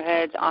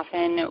neighborhoods,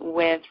 often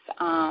with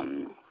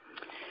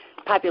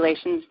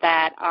populations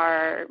that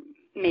are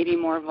maybe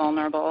more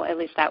vulnerable. At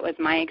least that was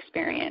my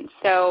experience.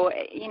 So,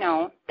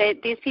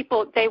 these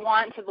people, they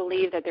want to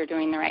believe that they're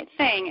doing the right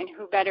thing, and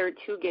who better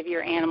to give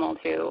your animal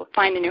to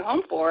find a new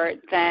home for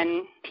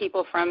than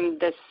people from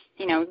this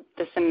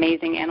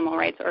amazing animal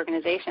rights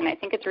organization. I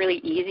think it's really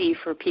easy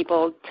for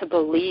people to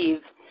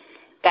believe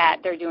that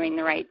they're doing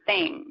the right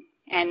thing.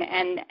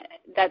 And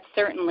that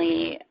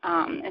certainly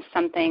is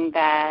something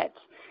that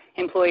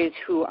employees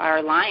who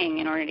are lying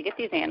in order to get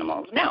these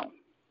animals know.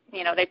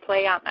 They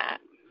play on that.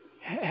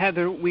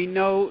 Heather, we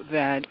know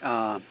that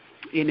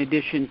in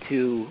addition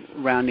to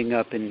rounding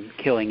up and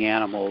killing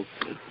animals,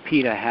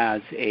 PETA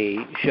has a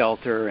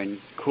shelter and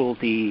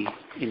cruelty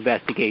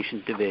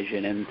investigations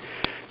division, and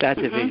that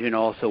division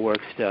also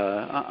works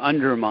to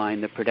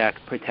undermine the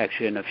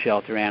protection of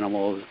shelter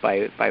animals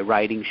by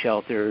writing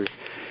shelters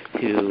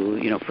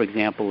to, for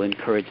example,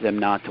 encourage them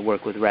not to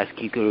work with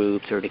rescue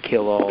groups or to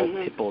kill all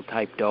pit bull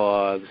type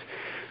dogs.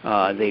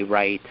 They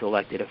write to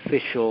elected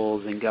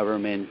officials and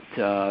government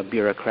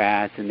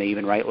bureaucrats, and they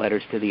even write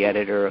letters to the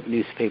editor of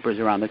newspapers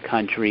around the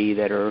country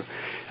that are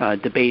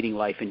debating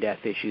life and death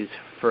issues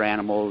for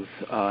animals,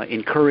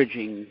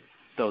 encouraging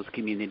those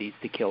communities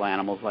to kill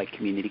animals like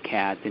community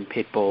cats and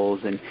pit bulls,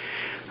 and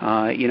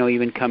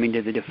even coming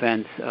to the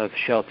defense of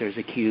shelters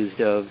accused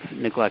of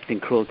neglect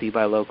and cruelty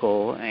by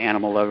local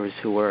animal lovers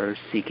who are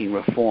seeking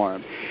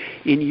reform.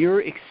 In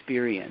your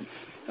experience,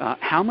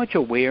 how much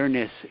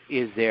awareness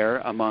is there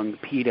among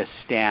PETA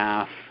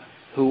staff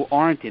who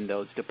aren't in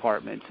those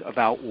departments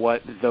about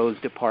what those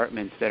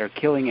departments that are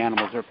killing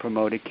animals or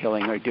promoted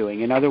killing are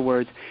doing? In other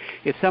words,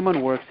 if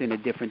someone works in a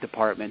different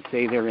department,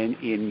 say they're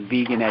in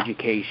vegan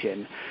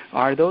education,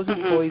 are those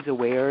employees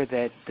aware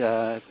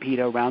that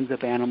PETA rounds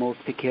up animals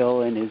to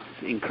kill and is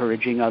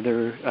encouraging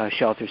other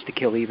shelters to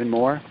kill even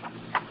more?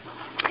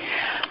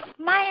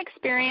 My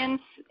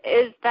experience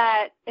is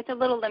that it's a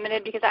little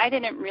limited because I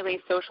didn't really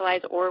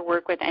socialize or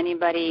work with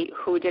anybody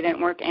who didn't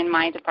work in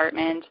my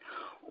department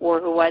or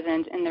who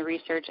wasn't in the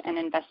research and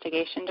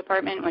investigation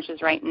department, which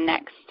is right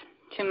next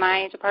to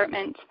my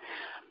department.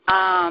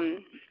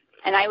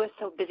 And I was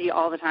so busy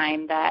all the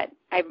time that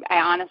I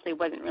honestly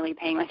wasn't really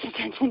paying much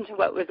attention to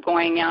what was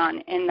going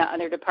on in the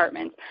other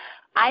departments.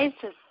 I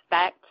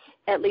suspect,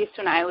 at least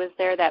when I was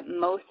there, that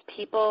most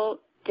people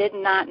did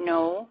not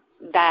know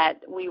that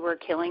we were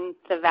killing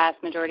the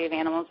vast majority of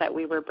animals that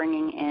we were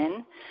bringing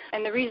in.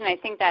 And the reason I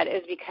think that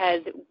is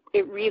because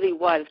it really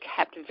was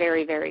kept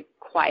very, very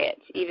quiet,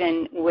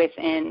 even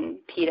within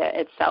PETA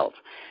itself.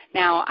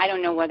 Now, I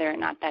don't know whether or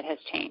not that has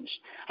changed.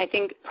 I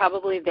think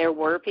probably there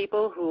were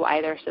people who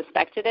either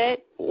suspected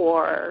it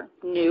or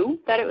knew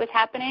that it was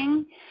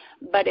happening,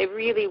 but it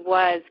really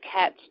was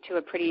kept to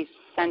a pretty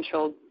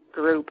central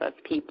group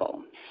of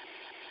people.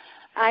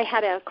 I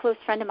had a close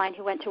friend of mine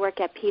who went to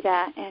work at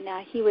PETA,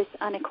 and he was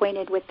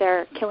unacquainted with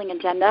their killing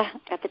agenda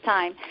at the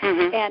time.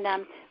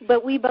 And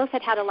but we both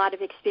had a lot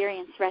of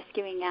experience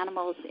rescuing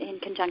animals in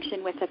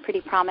conjunction with a pretty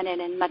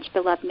prominent and much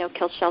beloved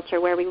no-kill shelter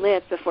where we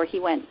lived before he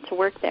went to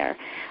work there.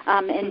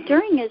 And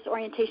during his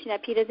orientation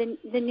at PETA,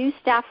 the new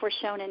staff were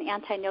shown an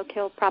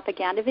anti-no-kill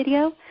propaganda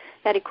video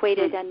that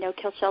equated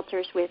no-kill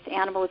shelters with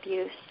animal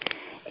abuse.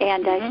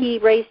 And he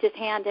raised his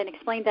hand and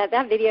explained that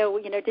video,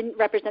 didn't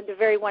represent the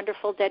very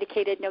wonderful,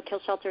 dedicated no-kill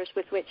shelters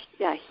with which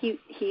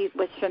he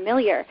was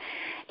familiar.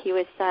 He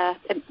was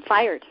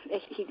fired.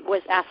 He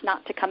was asked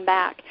not to come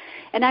back.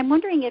 And I'm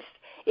wondering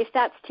if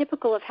that's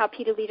typical of how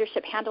PETA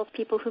leadership handles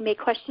people who may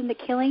question the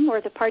killing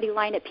or the party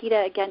line at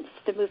PETA against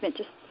the movement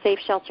to save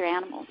shelter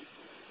animals.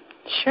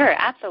 Sure,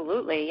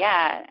 absolutely,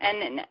 yeah.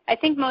 And I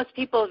think most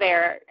people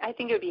there, I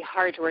think it would be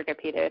hard to work at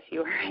PETA if you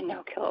were a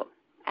no-kill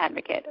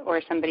advocate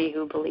or somebody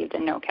who believed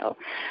in no-kill.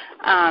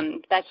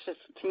 That's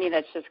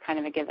just kind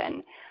of a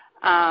given.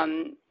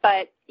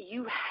 But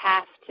you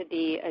have to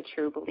be a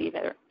true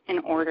believer in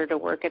order to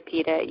work at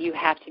PETA. You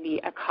have to be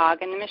a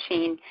cog in the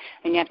machine,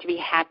 and you have to be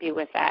happy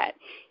with that.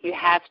 You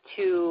have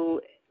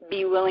to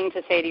be willing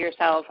to say to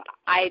yourself,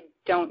 I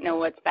don't know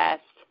what's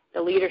best.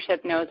 The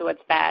leadership knows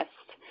what's best,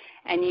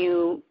 and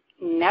you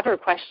never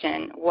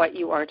question what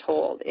you are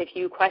told. If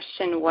you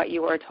question what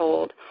you are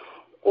told,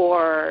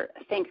 or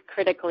think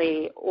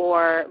critically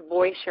or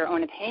voice your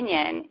own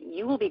opinion,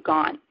 you will be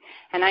gone.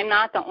 And I'm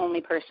not the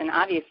only person,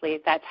 obviously,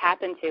 that's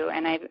happened to,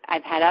 and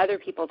I've had other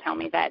people tell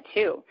me that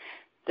too.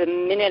 The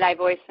minute I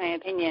voice my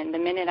opinion, the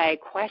minute I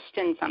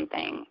question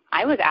something,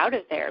 I was out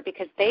of there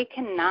because they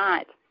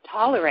cannot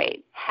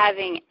tolerate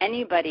having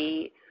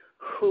anybody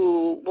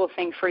who will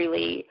think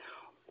freely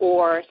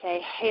or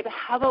say, hey, but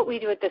how about we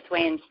do it this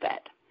way instead?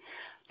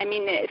 I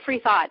mean, free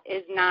thought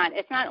is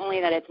it's not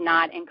only that it's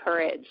not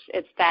encouraged,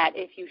 it's that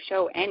if you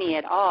show any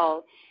at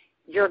all,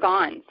 you're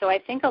gone. So I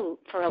think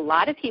for a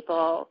lot of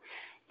people,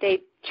 they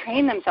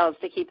train themselves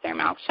to keep their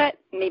mouth shut,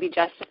 maybe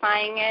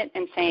justifying it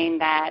and saying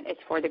that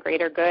it's for the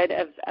greater good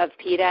of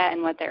PETA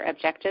and what their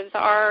objectives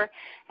are,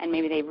 and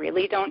maybe they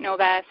really don't know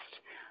best.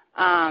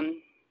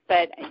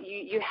 But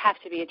you have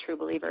to be a true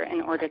believer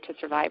in order to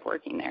survive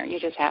working there. You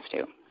just have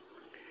to.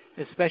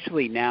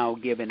 Especially now,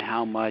 given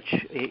how much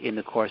in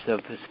the course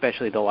of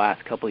especially the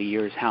last couple of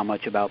years, how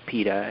much about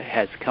PETA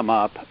has come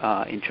up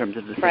in terms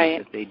of the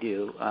things that they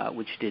do,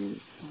 which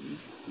didn't,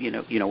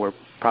 were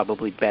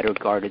probably better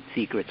guarded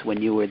secrets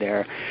when you were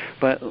there.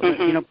 But,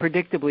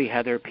 predictably,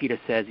 Heather, PETA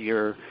says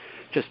you're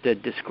just a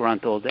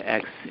disgruntled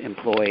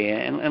ex-employee.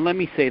 And let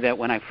me say that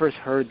when I first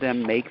heard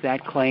them make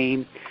that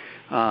claim,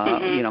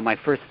 my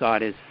first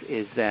thought is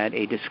that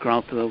a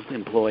disgruntled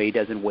employee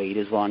doesn't wait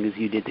as long as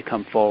you did to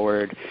come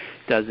forward,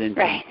 doesn't,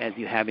 as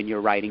you have in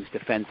your writings,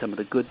 defend some of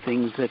the good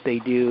things that they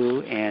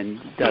do, and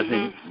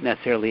doesn't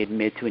necessarily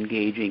admit to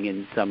engaging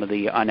in some of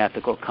the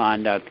unethical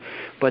conduct.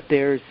 But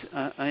there's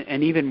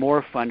an even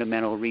more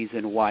fundamental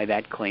reason why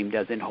that claim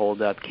doesn't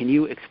hold up. Can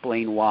you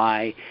explain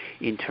why,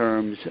 in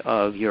terms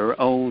of your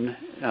own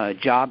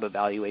job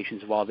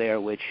evaluations while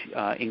there, which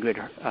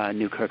Ingrid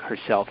Newkirk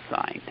herself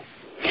signed?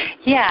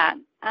 Yeah.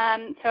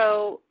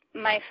 So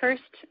my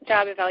first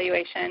job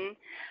evaluation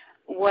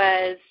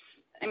was,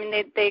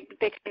 they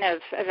kind of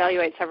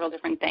evaluate several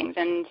different things,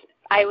 and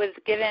I was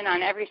given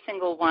on every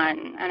single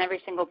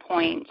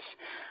point,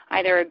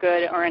 either a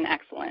good or an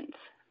excellent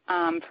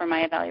for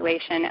my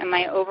evaluation. And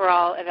my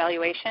overall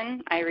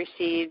evaluation, I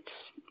received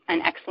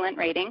an excellent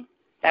rating.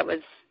 That was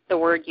the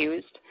word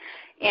used.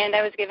 And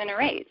I was given a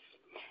raise.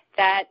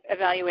 That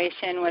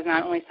evaluation was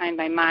not only signed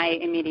by my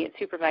immediate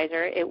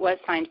supervisor, it was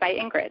signed by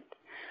Ingrid.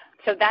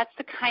 So that's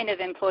the kind of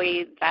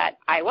employee that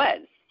I was.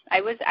 I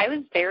was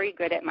very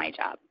good at my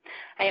job.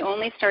 I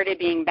only started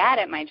being bad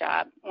at my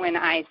job when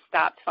I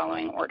stopped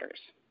following orders.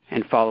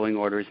 And following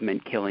orders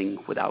meant killing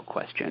without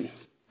question.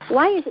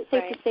 Why is it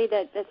safe to say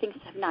that things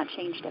have not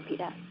changed at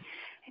PETA?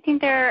 I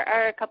think there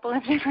are a couple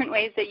of different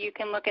ways that you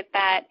can look at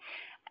that.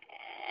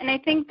 And I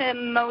think the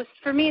most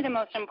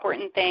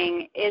important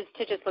thing is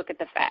to just look at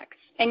the facts.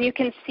 And you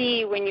can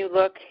see when you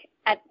look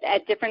at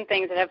different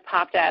things that have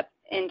popped up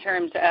in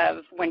terms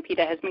of when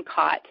PETA has been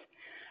caught,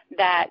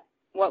 that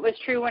what was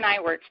true when I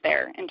worked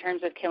there in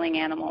terms of killing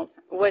animals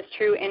was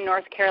true in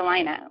North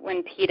Carolina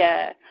when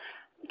PETA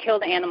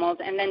killed animals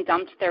and then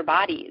dumped their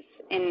bodies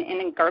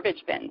in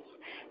garbage bins.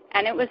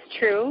 And it was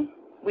true,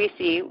 we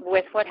see,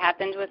 with what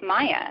happened with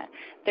Maya.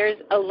 There's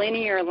a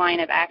linear line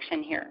of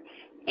action here.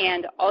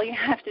 And all you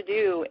have to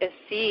do is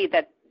see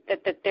that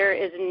there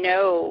is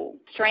no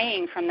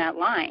straying from that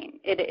line.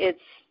 It's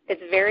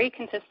very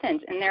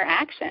consistent in their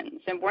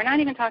actions. And we're not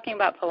even talking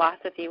about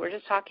philosophy. We're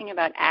just talking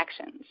about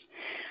actions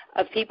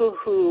of people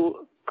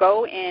who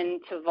go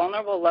into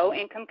vulnerable,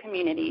 low-income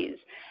communities,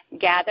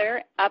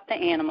 gather up the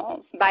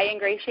animals by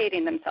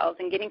ingratiating themselves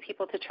and getting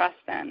people to trust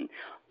them,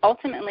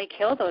 ultimately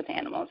kill those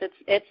animals.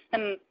 It's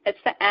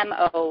the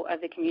MO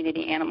of the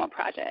Community Animal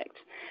Project.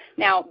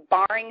 Now,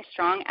 barring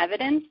strong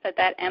evidence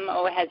that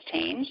MO has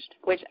changed,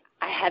 which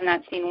I have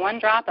not seen one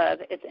drop of,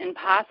 it's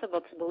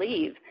impossible to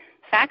believe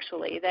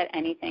factually that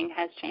anything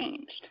has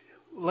changed.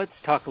 Let's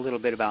talk a little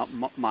bit about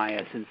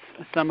Maya, since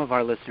some of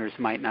our listeners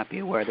might not be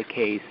aware of the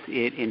case.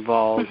 It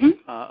involves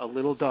a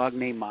little dog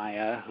named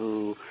Maya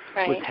who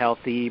was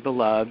healthy,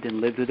 beloved,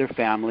 and lived with her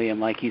family. And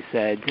like you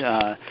said,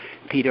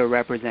 PETA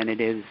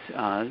representatives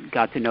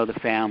got to know the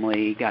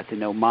family, got to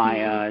know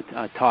Maya,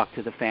 talked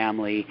to the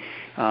family,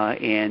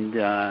 and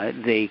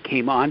they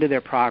came onto their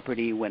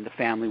property when the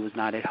family was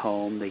not at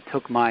home. They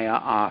took Maya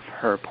off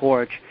her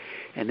porch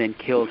and then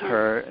killed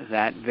her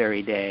that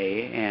very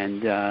day.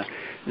 And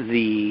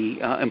the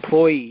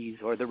employees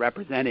or the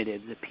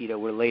representatives of PETA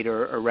were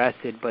later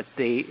arrested, but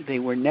they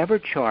were never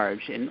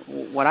charged. And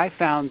what I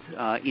found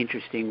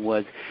interesting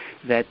was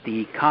that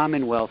the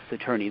Commonwealth's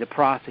attorney, the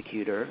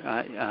prosecutor,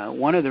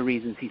 one of the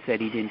reasons he said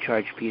he didn't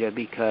charge PETA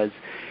because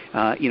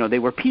they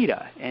were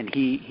PETA, and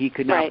he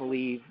could not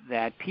believe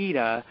that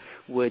PETA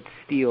would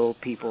steal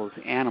people's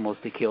animals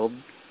to kill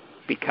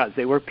because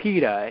they were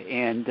PETA,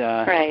 and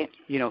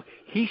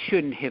he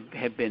shouldn't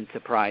have been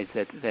surprised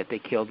that they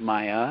killed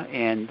Maya,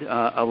 and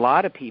a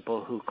lot of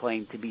people who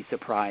claim to be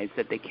surprised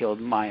that they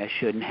killed Maya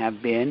shouldn't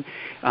have been,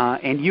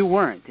 and you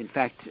weren't. In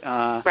fact,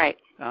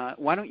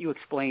 why don't you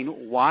explain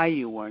why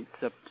you weren't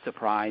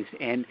surprised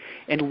and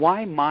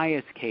why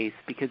Maya's case?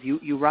 Because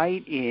you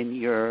write in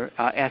your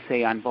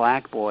essay on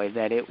Black Boy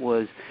that it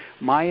was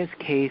Maya's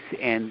case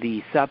and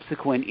the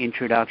subsequent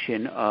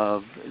introduction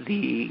of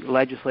the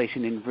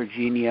legislation in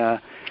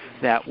Virginia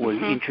that was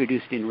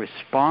introduced in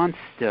response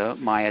to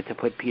Maya to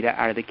put PETA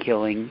out of the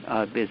killing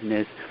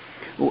business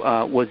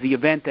was the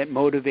event that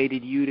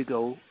motivated you to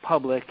go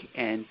public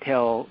and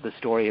tell the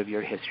story of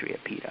your history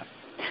at PETA.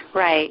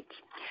 Right.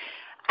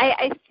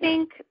 I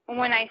think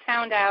when I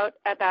found out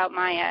about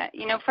Maya,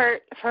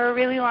 for a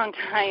really long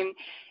time,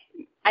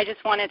 I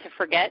just wanted to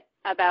forget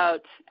about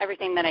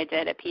everything that I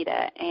did at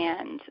PETA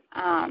and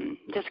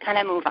just kind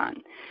of move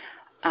on.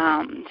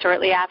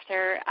 Shortly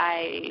after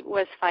I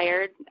was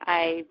fired,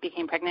 I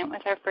became pregnant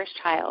with our first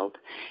child,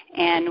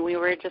 and we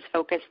were just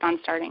focused on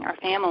starting our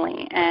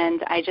family.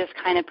 And I just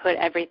kind of put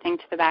everything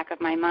to the back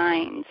of my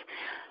mind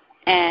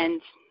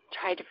and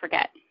tried to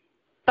forget.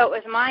 But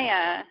with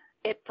Maya,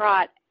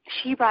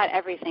 she brought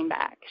everything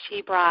back.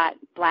 She brought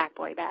Black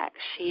Boy back.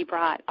 She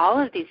brought all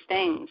of these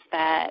things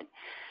that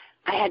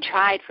I had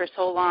tried for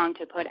so long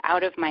to put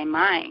out of my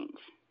mind.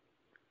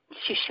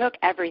 She shook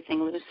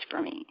everything loose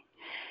for me,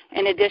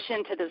 in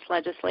addition to this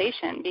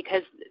legislation,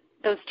 because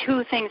those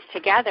two things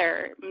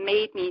together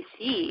made me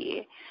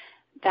see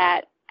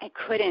that I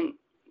couldn't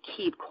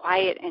keep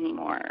quiet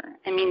anymore.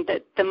 I mean,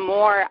 the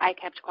more I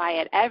kept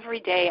quiet,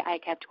 every day I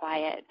kept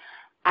quiet,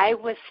 I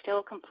was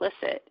still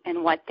complicit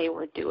in what they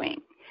were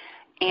doing.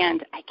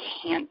 And I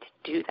can't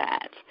do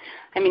that.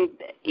 I mean,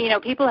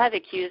 people have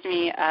accused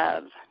me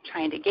of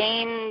trying to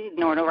gain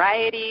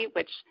notoriety,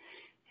 which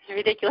is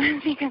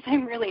ridiculous because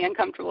I'm really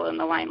uncomfortable in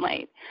the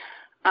limelight,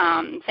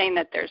 saying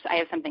that I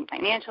have something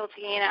financial to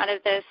gain out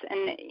of this.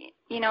 And,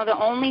 the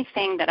only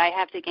thing that I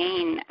have to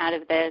gain out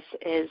of this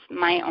is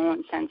my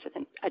own sense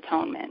of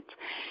atonement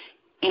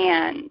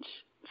and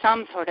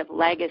some sort of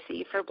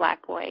legacy for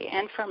Black Boy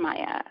and for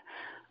Maya.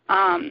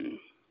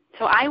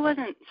 So I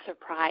wasn't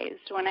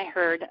surprised when I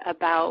heard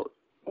about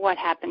what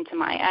happened to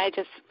Maya. I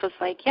just was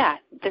like, yeah,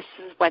 this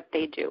is what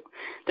they do.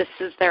 This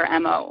is their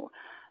MO.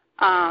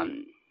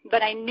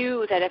 But I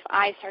knew that if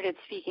I started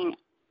speaking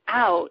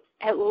out,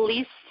 at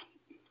least,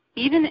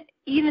 even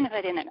if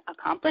I didn't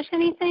accomplish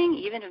anything,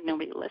 even if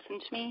nobody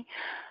listened to me,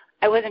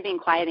 I wasn't being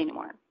quiet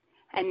anymore.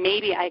 And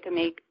maybe I could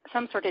make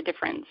some sort of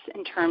difference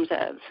in terms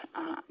of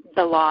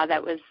the law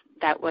that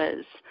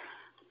was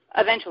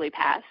eventually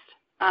passed.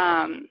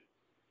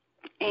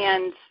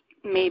 And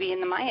maybe in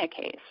the Maya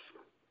case.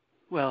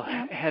 Well,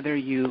 Heather,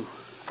 you've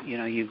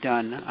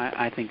done,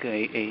 I think,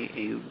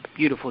 a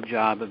beautiful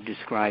job of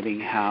describing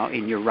how,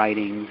 in your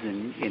writings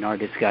and in our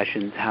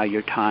discussions, how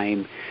your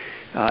time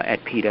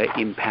at PETA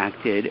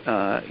impacted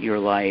your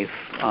life.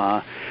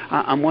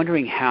 I'm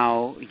wondering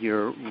how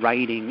your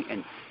writing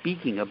and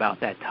speaking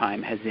about that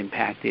time has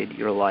impacted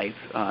your life.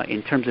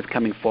 In terms of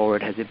coming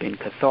forward, has it been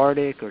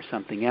cathartic or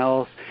something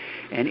else?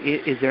 And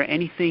is there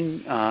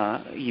anything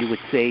you would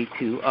say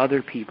to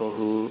other people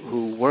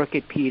who work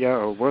at PETA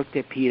or worked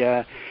at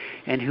PETA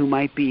and who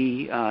might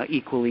be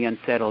equally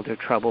unsettled or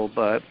troubled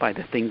by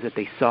the things that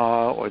they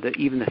saw or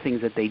even the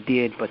things that they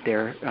did, but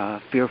they're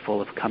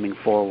fearful of coming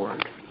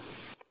forward?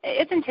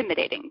 It's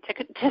intimidating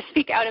to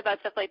speak out about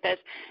stuff like this.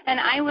 And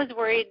I was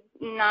worried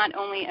not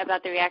only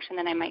about the reaction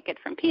that I might get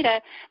from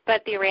PETA,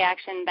 but the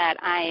reaction that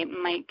I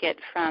might get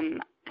from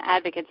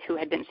advocates who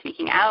had been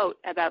speaking out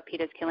about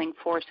PETA's killing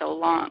for so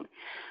long,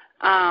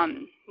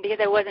 because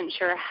I wasn't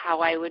sure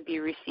how I would be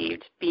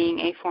received being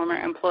a former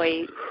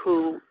employee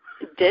who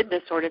did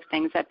the sort of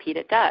things that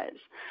PETA does.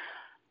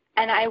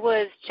 And I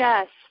was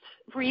just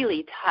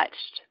really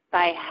touched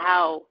by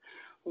how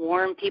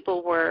warm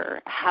people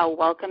were, how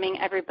welcoming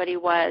everybody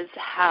was,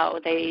 how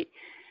they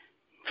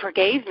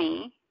forgave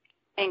me,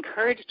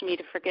 encouraged me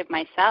to forgive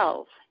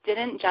myself,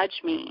 didn't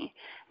judge me,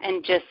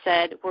 and just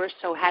said, we're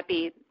so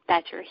happy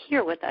that you're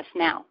here with us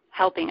now,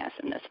 helping us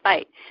in this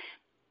fight.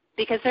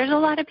 because there's a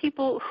lot of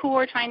people who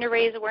are trying to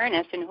raise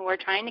awareness and who are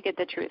trying to get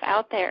the truth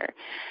out there.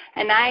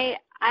 And I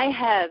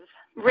have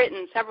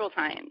written several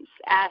times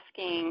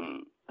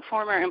asking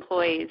former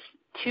employees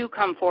to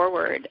come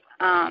forward,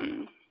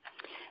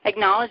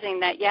 acknowledging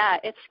that, yeah,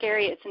 it's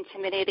scary, it's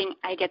intimidating,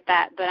 I get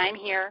that, but I'm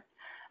here.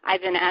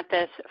 I've been at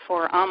this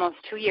for almost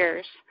 2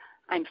 years.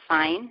 I'm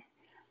fine.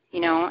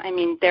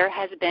 There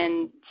has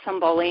been some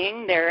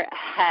bullying. There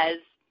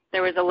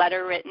was a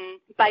letter written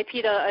by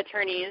PETA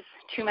attorneys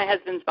to my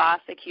husband's boss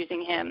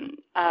accusing him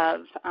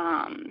of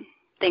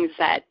things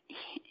that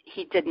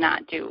he did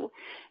not do,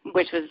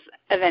 which was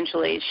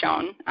eventually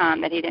shown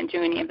that he didn't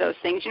do any of those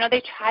things.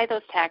 They try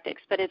those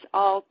tactics, but it's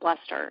all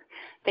bluster.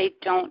 They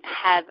don't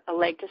have a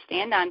leg to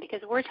stand on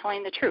because we're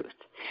telling the truth.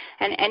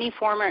 And any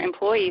former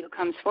employee who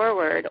comes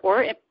forward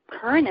or a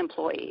current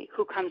employee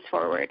who comes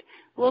forward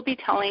will be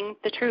telling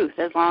the truth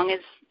as long as,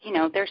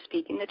 they're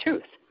speaking the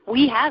truth.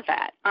 We have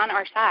that on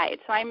our side.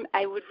 So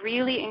I would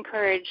really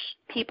encourage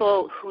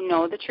people who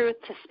know the truth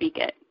to speak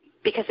it,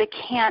 because they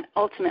can't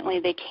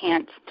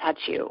touch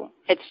you.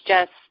 It's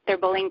just their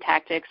bullying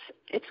tactics.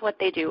 It's what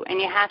they do. And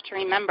you have to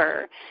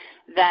remember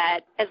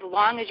that as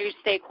long as you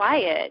stay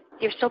quiet,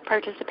 you're still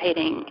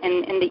participating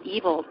in the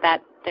evil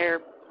that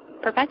they're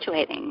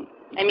perpetuating.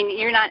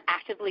 You're not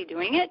actively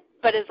doing it,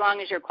 but as long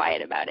as you're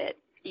quiet about it,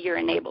 you're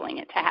enabling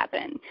it to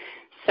happen.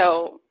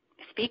 So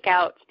speak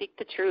out, speak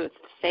the truth,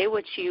 say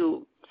what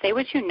you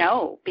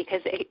know,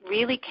 because it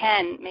really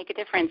can make a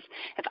difference.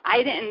 If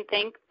I didn't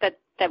think that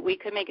we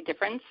could make a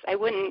difference, I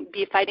wouldn't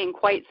be fighting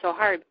quite so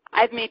hard.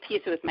 I've made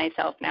peace with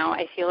myself now.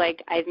 I feel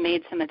like I've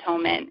made some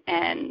atonement,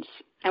 and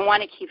I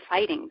want to keep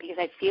fighting because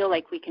I feel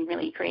like we can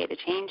really create a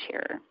change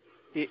here.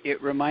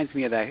 It reminds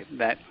me of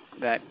that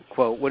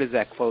quote. What is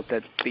that quote?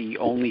 That the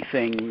only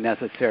thing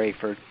necessary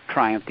for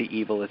triumph to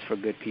evil is for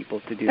good people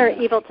to do nothing.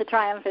 For evil to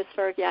triumph is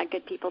for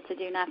good people to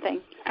do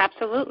nothing.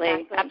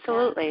 Absolutely.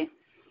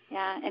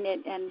 Yeah,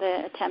 and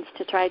the attempts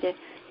to try to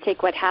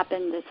take what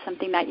happened as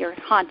something that you're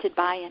haunted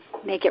by and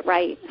make it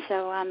right.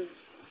 So,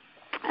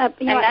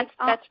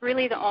 that's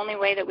really the only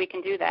way that we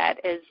can do that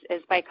is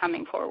by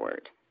coming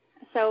forward.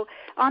 So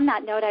on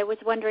that note, I was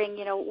wondering,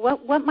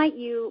 what might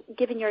you,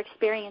 given your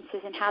experiences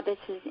and how this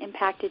has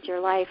impacted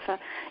your life,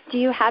 do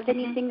you have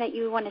anything that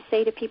you want to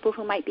say to people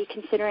who might be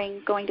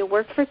considering going to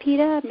work for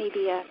PETA,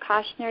 maybe a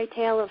cautionary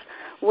tale of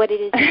what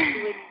it is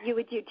that you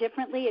would do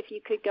differently if you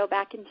could go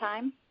back in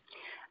time?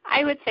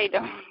 I would say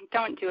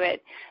don't do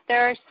it.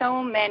 There are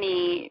so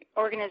many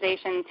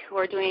organizations who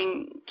are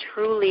doing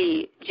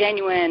truly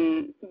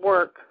genuine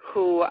work,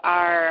 who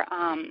are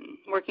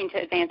working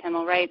to advance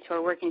animal rights, who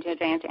are working to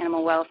advance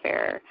animal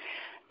welfare.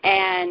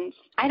 And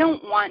I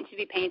don't want to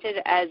be painted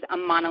as a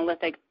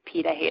monolithic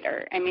PETA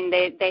hater.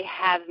 They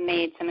have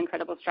made some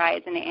incredible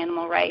strides in the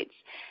animal rights.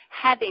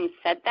 Having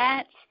said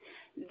that,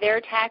 their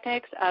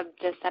tactics of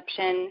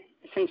deception,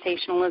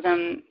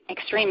 sensationalism,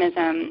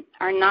 extremism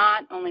are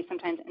not only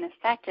sometimes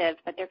ineffective,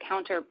 but they're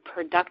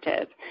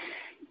counterproductive.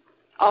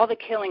 All the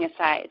killing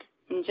aside,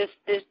 and just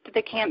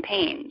the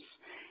campaigns,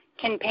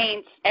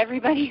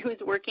 everybody who's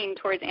working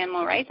towards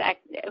animal rights,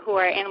 who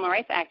are animal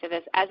rights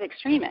activists, as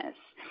extremists.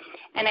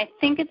 And I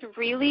think it's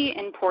really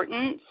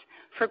important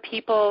for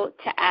people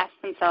to ask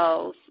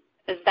themselves,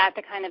 is that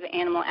the kind of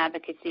animal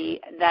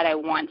advocacy that I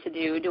want to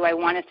do? Do I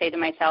want to say to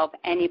myself,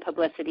 any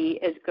publicity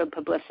is good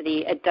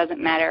publicity? It doesn't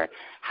matter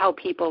how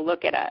people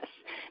look at us.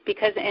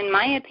 Because in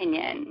my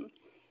opinion,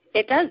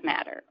 it does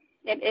matter.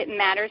 It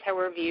matters how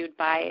we're viewed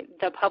by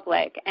the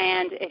public.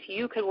 And if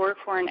you could work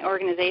for an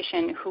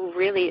organization who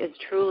really is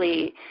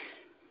truly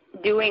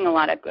doing a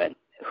lot of good,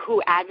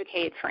 who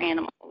advocate for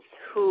animals,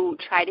 who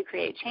try to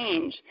create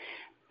change,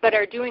 but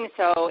are doing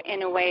so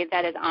in a way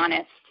that is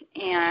honest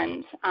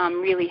and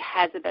really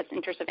has the best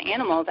interest of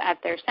animals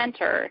at their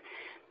center,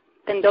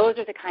 then those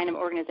are the kind of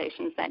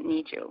organizations that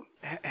need you.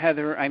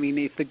 Heather,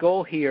 if the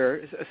goal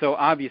here, so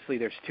obviously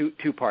there's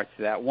two parts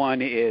to that.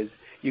 One is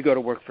you go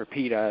to work for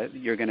PETA,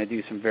 you're going to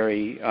do some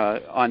very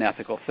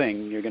unethical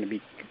thing. You're going to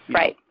be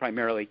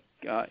primarily,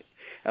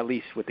 at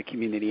least with the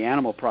Community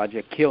Animal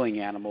Project, killing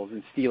animals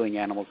and stealing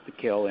animals to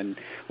kill and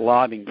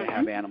lobbying to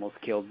have animals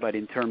killed. But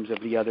in terms of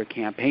the other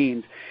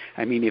campaigns,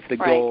 if the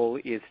goal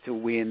is to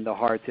win the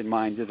hearts and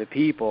minds of the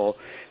people,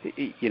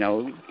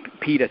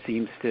 PETA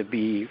seems to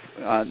be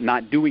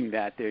not doing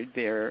that.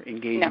 They're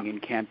engaging in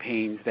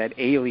campaigns that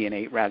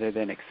alienate rather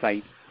than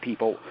excite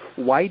people.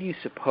 Why do you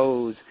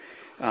suppose?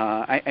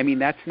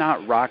 That's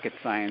not rocket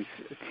science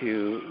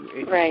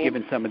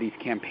given some of these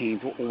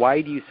campaigns.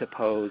 Why do you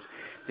suppose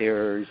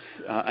there's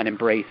an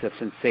embrace of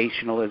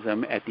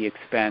sensationalism at the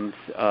expense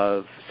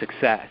of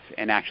success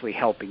and actually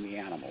helping the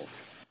animals?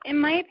 In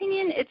my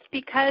opinion, it's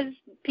because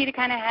PETA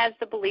kind of has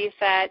the belief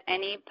that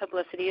any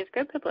publicity is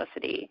good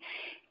publicity.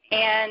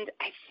 And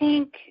I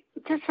think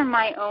just from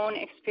my own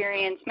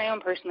experience, my own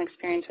personal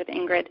experience with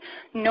Ingrid,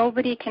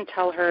 nobody can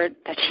tell her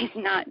that she's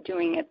not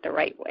doing it the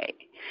right way.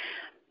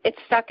 It's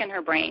stuck in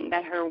her brain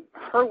that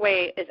her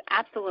way is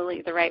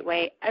absolutely the right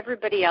way.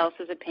 Everybody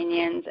else's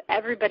opinions,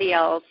 everybody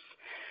else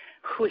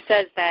who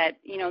says that,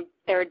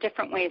 there are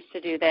different ways to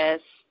do this,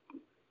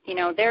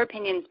 their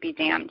opinions be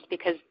damned,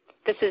 because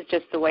this is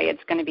just the way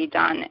it's going to be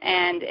done.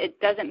 And it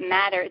doesn't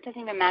matter. It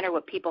doesn't even matter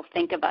what people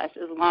think of us,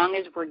 as long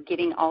as we're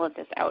getting all of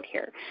this out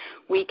here.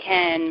 We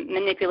can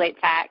manipulate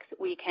facts.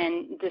 We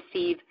can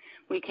deceive.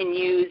 We can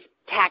use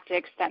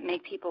tactics that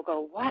make people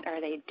go, what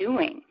are they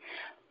doing?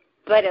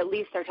 But at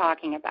least they're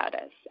talking about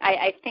us.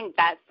 I think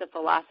that's the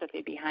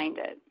philosophy behind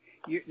it.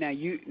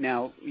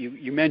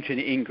 You mentioned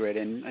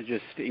Ingrid, and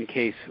just in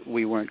case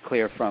we weren't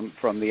clear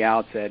from the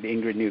outset,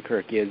 Ingrid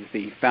Newkirk is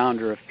the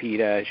founder of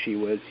PETA. She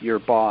was your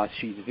boss.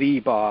 She's the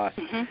boss,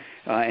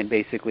 and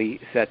basically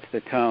sets the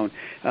tone.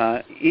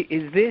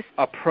 Is this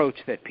approach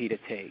that PETA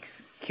takes,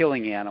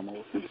 killing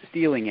animals,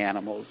 stealing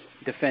animals,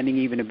 defending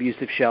even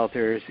abusive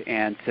shelters,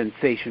 and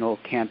sensational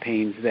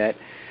campaigns that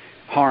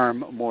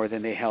harm more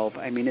than they help,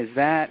 is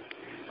that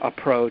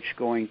approach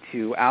going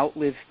to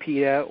outlive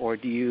PETA, or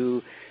do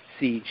you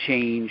see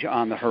change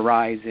on the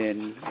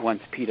horizon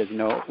once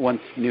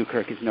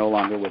Newkirk is no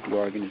longer with the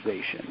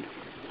organization?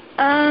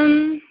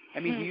 Do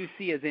you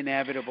see as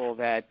inevitable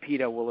that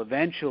PETA will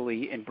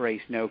eventually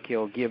embrace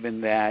no-kill,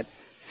 given that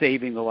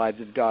saving the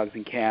lives of dogs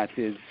and cats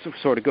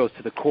sort of goes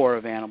to the core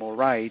of animal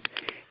rights,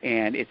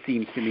 and it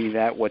seems to me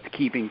that what's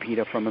keeping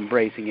PETA from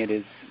embracing it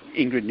is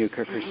Ingrid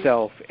Newkirk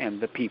herself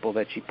and the people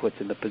that she puts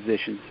in the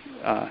positions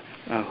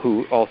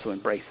who also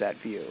embrace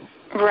that view.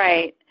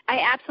 Right. I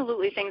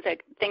absolutely think that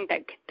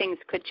things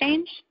could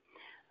change.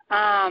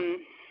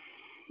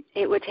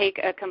 It would take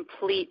a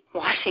complete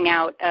washing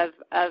out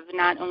of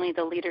not only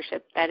the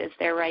leadership that is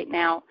there right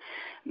now,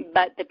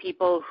 but the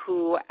people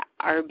who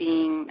are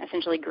being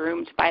essentially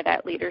groomed by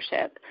that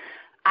leadership.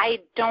 I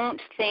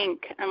don't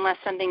think, unless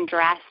something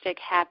drastic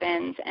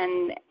happens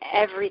and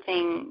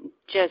everything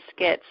just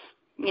gets,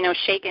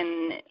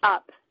 shaken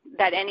up,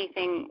 that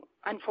anything,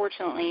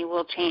 unfortunately,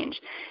 will change.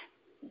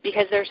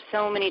 Because there's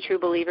so many true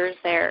believers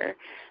there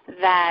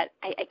that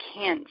I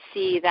can't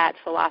see that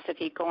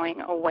philosophy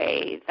going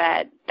away,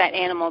 that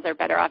animals are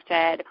better off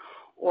dead,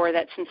 or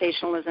that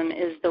sensationalism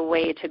is the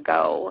way to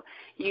go.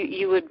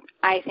 You would,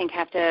 I think,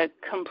 have to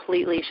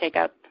completely shake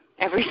up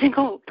every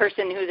single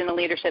person who's in a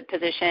leadership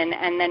position,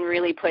 and then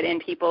really put in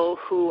people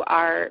who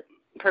are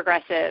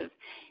progressive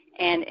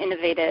and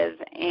innovative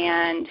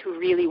and who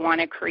really want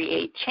to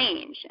create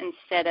change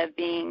instead of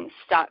being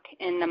stuck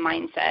in the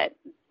mindset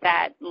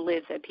that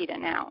lives at PETA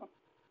now.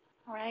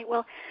 All right.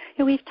 Well,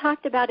 we've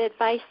talked about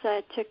advice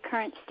to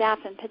current staff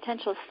and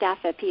potential staff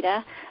at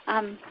PETA.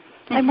 I'm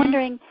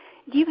wondering,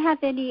 do you have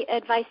any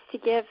advice to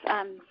give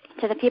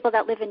to the people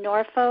that live in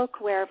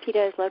Norfolk, where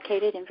PETA is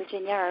located in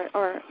Virginia,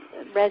 or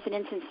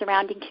residents in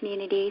surrounding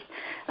communities,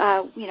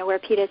 where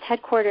PETA is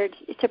headquartered,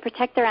 to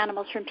protect their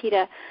animals from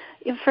PETA?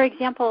 For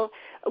example,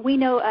 we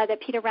know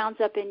that PETA rounds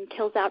up and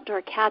kills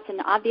outdoor cats,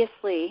 and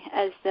obviously,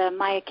 as the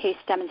Maya case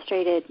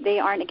demonstrated, they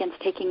aren't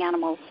against taking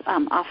animals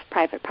off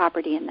private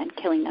property and then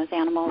killing those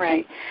animals.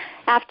 Right. And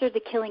after the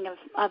killing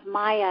of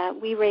Maya,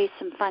 we raised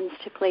some funds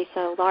to place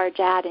a large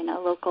ad in a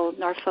local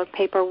Norfolk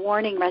paper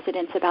warning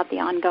residents about the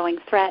ongoing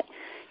threat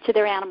to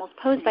their animals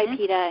posed by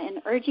PETA,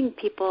 and urging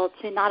people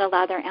to not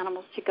allow their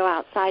animals to go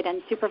outside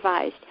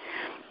unsupervised.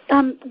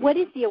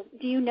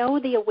 Do you know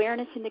the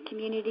awareness in the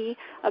community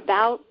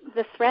about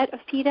the threat of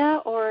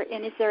PETA,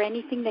 and is there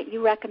anything that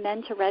you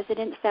recommend to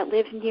residents that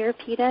live near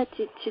PETA,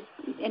 to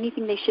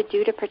anything they should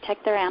do to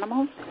protect their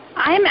animals?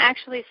 I'm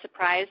actually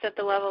surprised at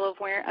the level of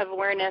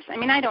awareness.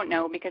 I don't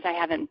know, because I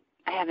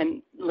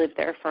haven't lived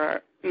there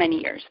for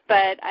many years,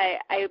 but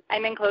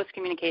I'm in close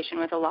communication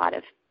with a lot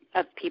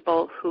of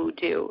people who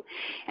do.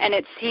 And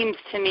it seems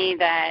to me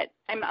that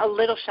I'm a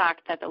little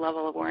shocked that the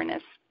level of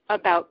awareness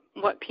about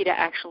what PETA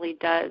actually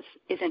does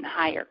isn't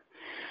higher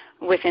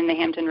within the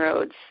Hampton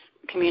Roads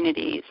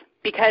communities,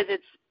 because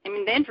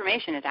the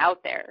information is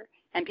out there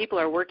and people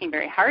are working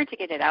very hard to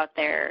get it out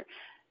there.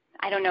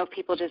 I don't know if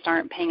people just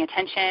aren't paying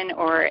attention,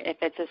 or if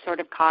it's a sort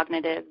of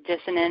cognitive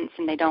dissonance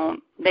and they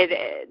don't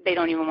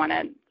even want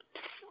to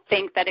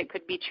think that it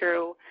could be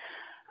true.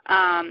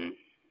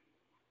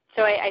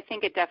 So I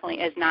think it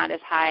definitely is not as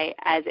high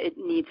as it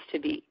needs to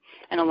be.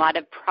 And a lot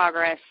of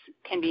progress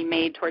can be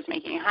made towards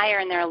making it higher,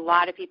 and there are a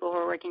lot of people who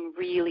are working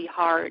really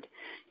hard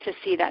to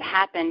see that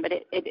happen. But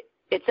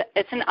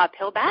it's an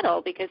uphill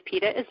battle, because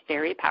PETA is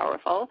very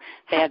powerful.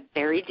 They have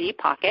very deep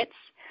pockets,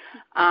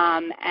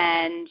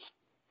 and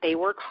they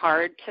work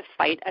hard to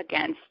fight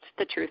against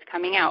the truth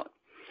coming out.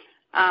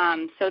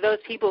 So those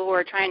people who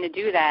are trying to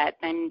do that,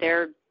 and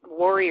they're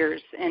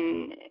warriors,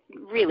 and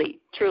really,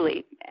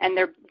 truly, and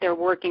they're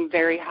working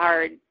very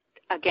hard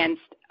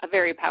against a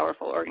very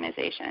powerful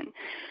organization.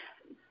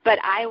 But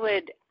I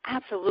would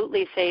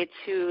absolutely say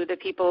to the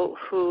people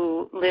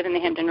who live in the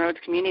Hampton Roads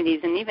communities,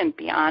 and even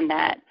beyond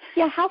that.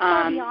 Yeah, how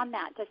far beyond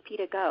that does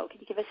PETA go?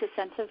 Can you give us a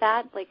sense of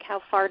that? Like,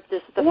 how far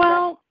does the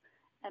threat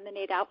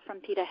emanate out from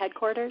PETA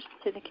headquarters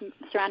to the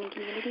surrounding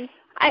communities?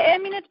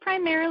 It's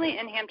primarily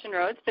in Hampton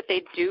Roads, but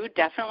they do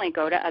definitely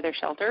go to other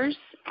shelters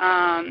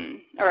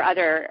or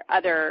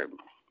other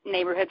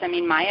neighborhoods.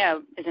 Maya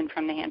isn't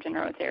from the Hampton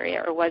Roads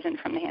area, or wasn't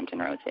from the Hampton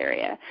Roads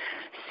area.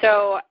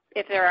 So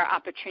if there are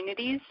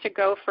opportunities to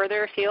go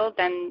further afield,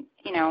 then,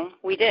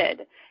 we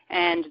did,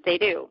 and they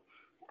do.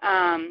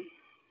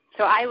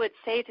 So I would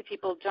say to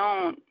people,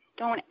 don't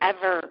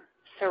ever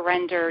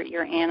surrender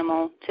your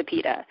animal to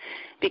PETA,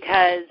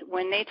 because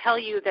when they tell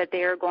you that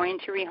they are going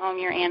to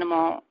rehome your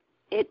animal,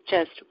 it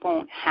just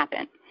won't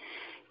happen.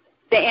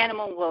 The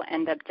animal will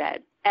end up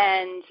dead.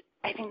 And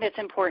I think that's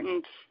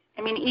important.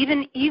 I mean,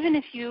 even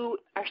if you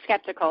are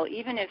skeptical,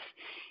 even if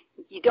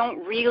you don't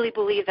really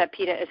believe that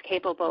PETA is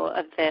capable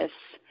of this,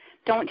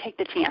 don't take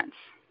the chance.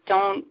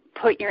 Don't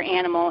put your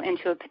animal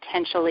into a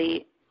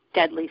potentially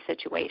deadly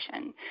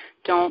situation.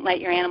 Don't let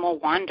your animal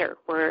wander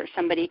where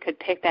somebody could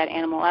pick that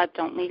animal up.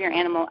 Don't leave your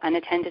animal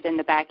unattended in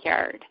the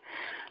backyard.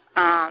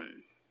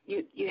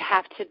 You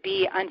have to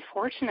be,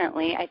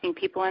 unfortunately, I think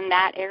people in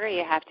that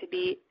area have to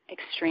be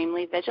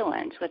extremely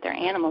vigilant with their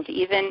animals,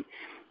 even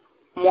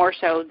more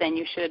so than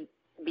you should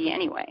be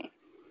anyway.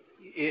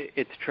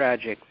 It's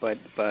tragic, but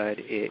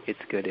it's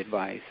good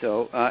advice.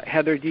 So,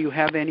 Heather, do you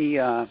have any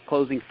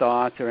closing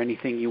thoughts or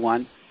anything you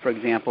want, for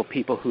example,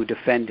 people who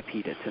defend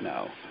PETA to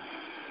know?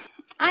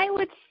 I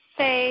would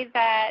say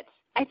that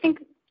I think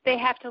they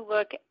have to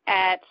look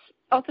at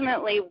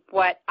ultimately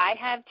what I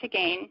have to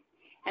gain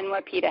and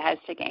what PETA has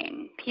to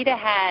gain. PETA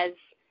has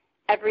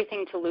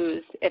everything to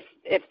lose if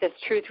this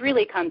truth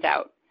really comes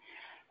out,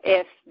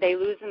 if they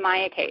lose the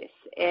Maya case,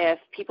 if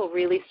people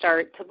really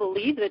start to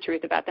believe the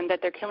truth about them, that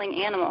they're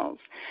killing animals.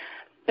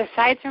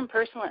 Besides from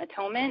personal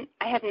atonement,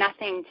 I have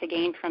nothing to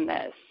gain from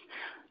this.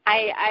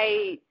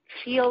 I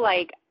feel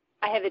like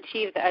I have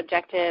achieved the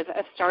objective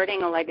of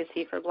starting a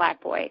legacy for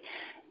Black Boy.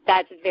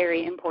 That's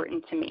very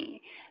important to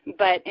me.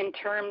 But in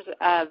terms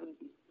of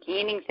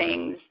gaining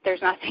things,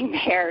 there's nothing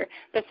there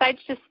besides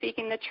just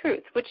speaking the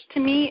truth, which to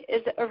me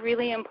is a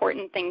really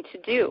important thing to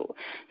do.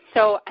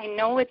 So I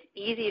know it's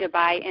easy to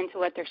buy into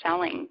what they're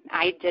selling.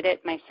 I did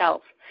it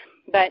myself.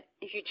 But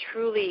if you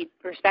truly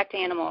respect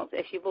animals,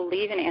 if you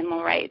believe in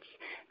animal rights,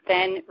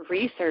 then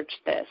research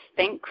this.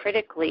 Think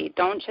critically.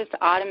 Don't just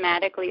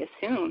automatically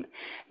assume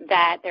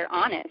that they're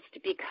honest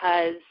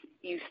because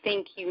you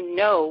think you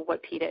know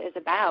what PETA is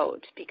about,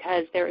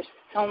 because there is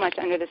so much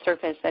under the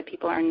surface that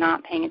people are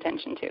not paying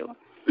attention to.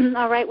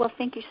 All right. Well,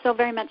 thank you so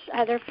very much,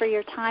 Heather, for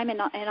your time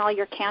and all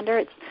your candor.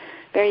 It's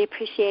very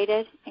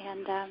appreciated.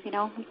 And,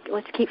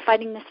 let's keep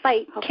fighting this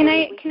fight. Can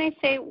I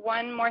say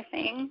one more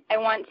thing? I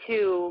want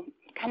to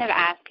kind of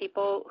ask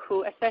people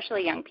who,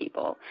 especially young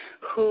people,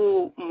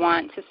 who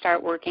want to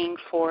start working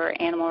for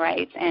animal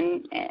rights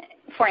and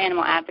for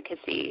animal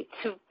advocacy,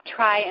 to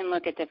try and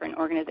look at different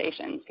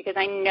organizations, because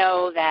I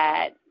know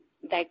that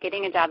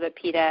getting a job at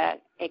PETA,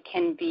 it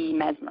can be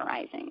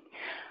mesmerizing.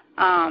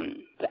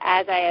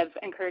 As I have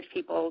encouraged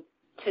people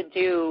to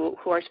do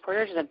who are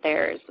supporters of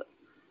theirs,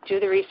 do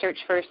the research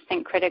first,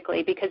 think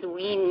critically, because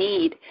we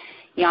need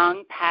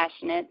young,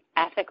 passionate,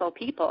 ethical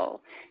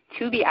people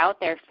to be out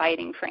there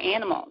fighting for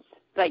animals.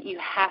 But you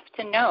have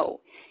to know,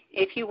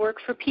 if you work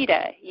for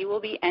PETA, you will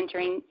be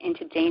entering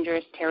into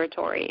dangerous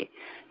territory,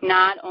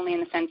 not only in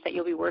the sense that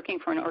you'll be working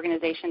for an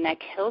organization that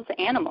kills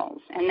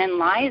animals and then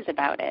lies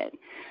about it,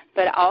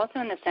 but also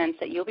in the sense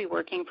that you'll be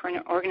working for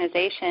an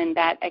organization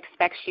that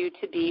expects you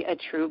to be a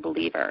true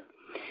believer,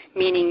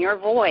 meaning your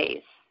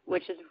voice,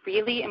 which is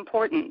really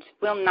important,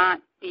 will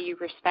not be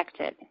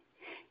respected.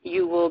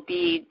 You will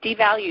be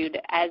devalued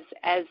as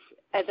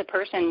a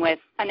person with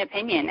an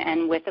opinion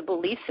and with a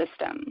belief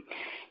system.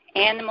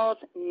 Animals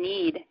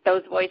need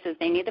those voices.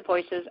 They need the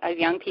voices of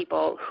young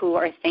people who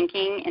are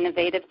thinking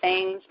innovative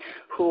things,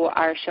 who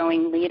are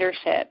showing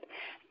leadership,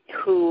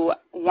 who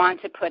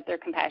want to put their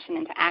compassion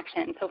into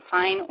action. So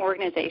find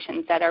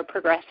organizations that are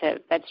progressive,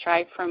 that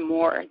strive for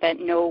more,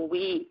 that know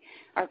we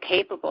are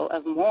capable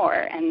of more,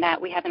 and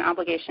that we have an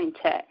obligation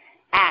to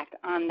act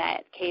on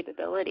that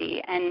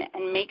capability and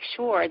make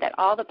sure that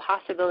all the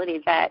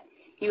possibilities that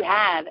you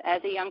have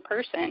as a young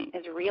person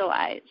is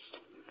realized.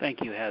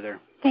 Thank you, Heather.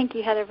 Thank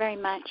you, Heather, very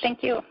much.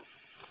 Thank you.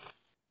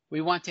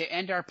 We want to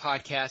end our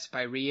podcast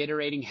by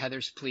reiterating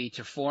Heather's plea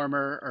to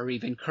former or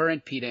even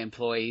current PETA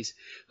employees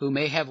who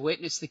may have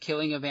witnessed the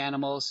killing of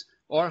animals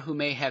or who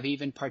may have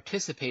even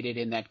participated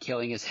in that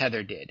killing as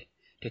Heather did,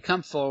 to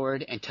come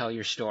forward and tell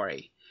your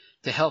story.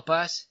 To help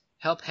us,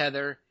 help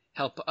Heather,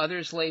 help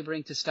others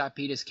laboring to stop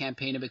PETA's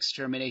campaign of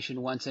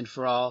extermination once and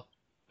for all,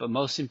 but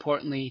most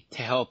importantly,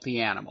 to help the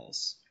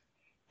animals.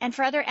 And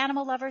for other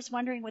animal lovers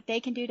wondering what they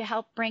can do to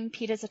help bring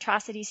PETA's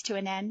atrocities to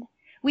an end,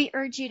 we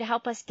urge you to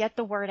help us get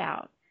the word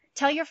out.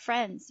 Tell your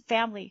friends,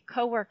 family,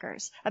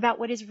 coworkers about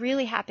what is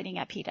really happening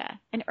at PETA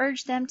and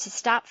urge them to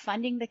stop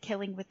funding the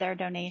killing with their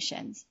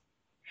donations.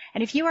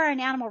 And if you are an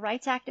animal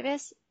rights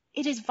activist,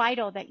 it is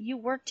vital that you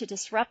work to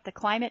disrupt the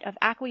climate of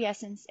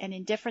acquiescence and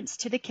indifference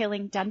to the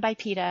killing done by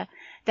PETA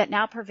that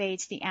now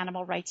pervades the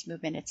animal rights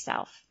movement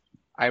itself.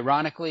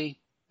 Ironically,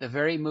 the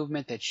very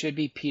movement that should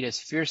be PETA's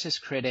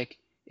fiercest critic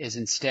is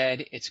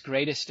instead its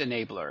greatest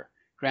enabler,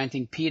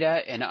 granting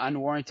PETA an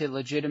unwarranted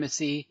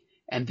legitimacy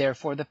and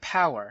therefore the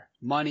power,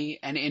 money,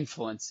 and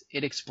influence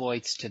it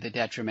exploits to the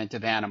detriment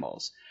of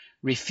animals.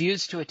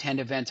 Refuse to attend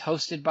events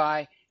hosted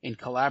by in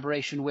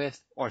collaboration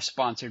with, or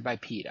sponsored by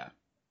PETA.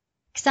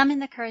 Summon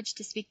the courage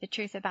to speak the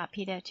truth about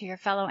PETA to your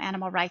fellow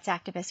animal rights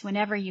activists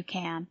whenever you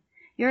can.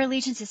 Your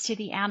allegiance is to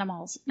the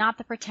animals, not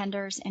the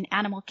pretenders and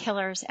animal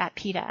killers at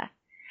PETA.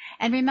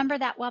 And remember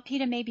that while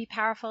PETA may be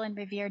powerful and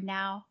revered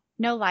now,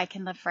 no lie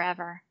can live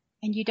forever,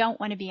 and you don't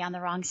want to be on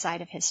the wrong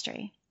side of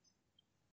history.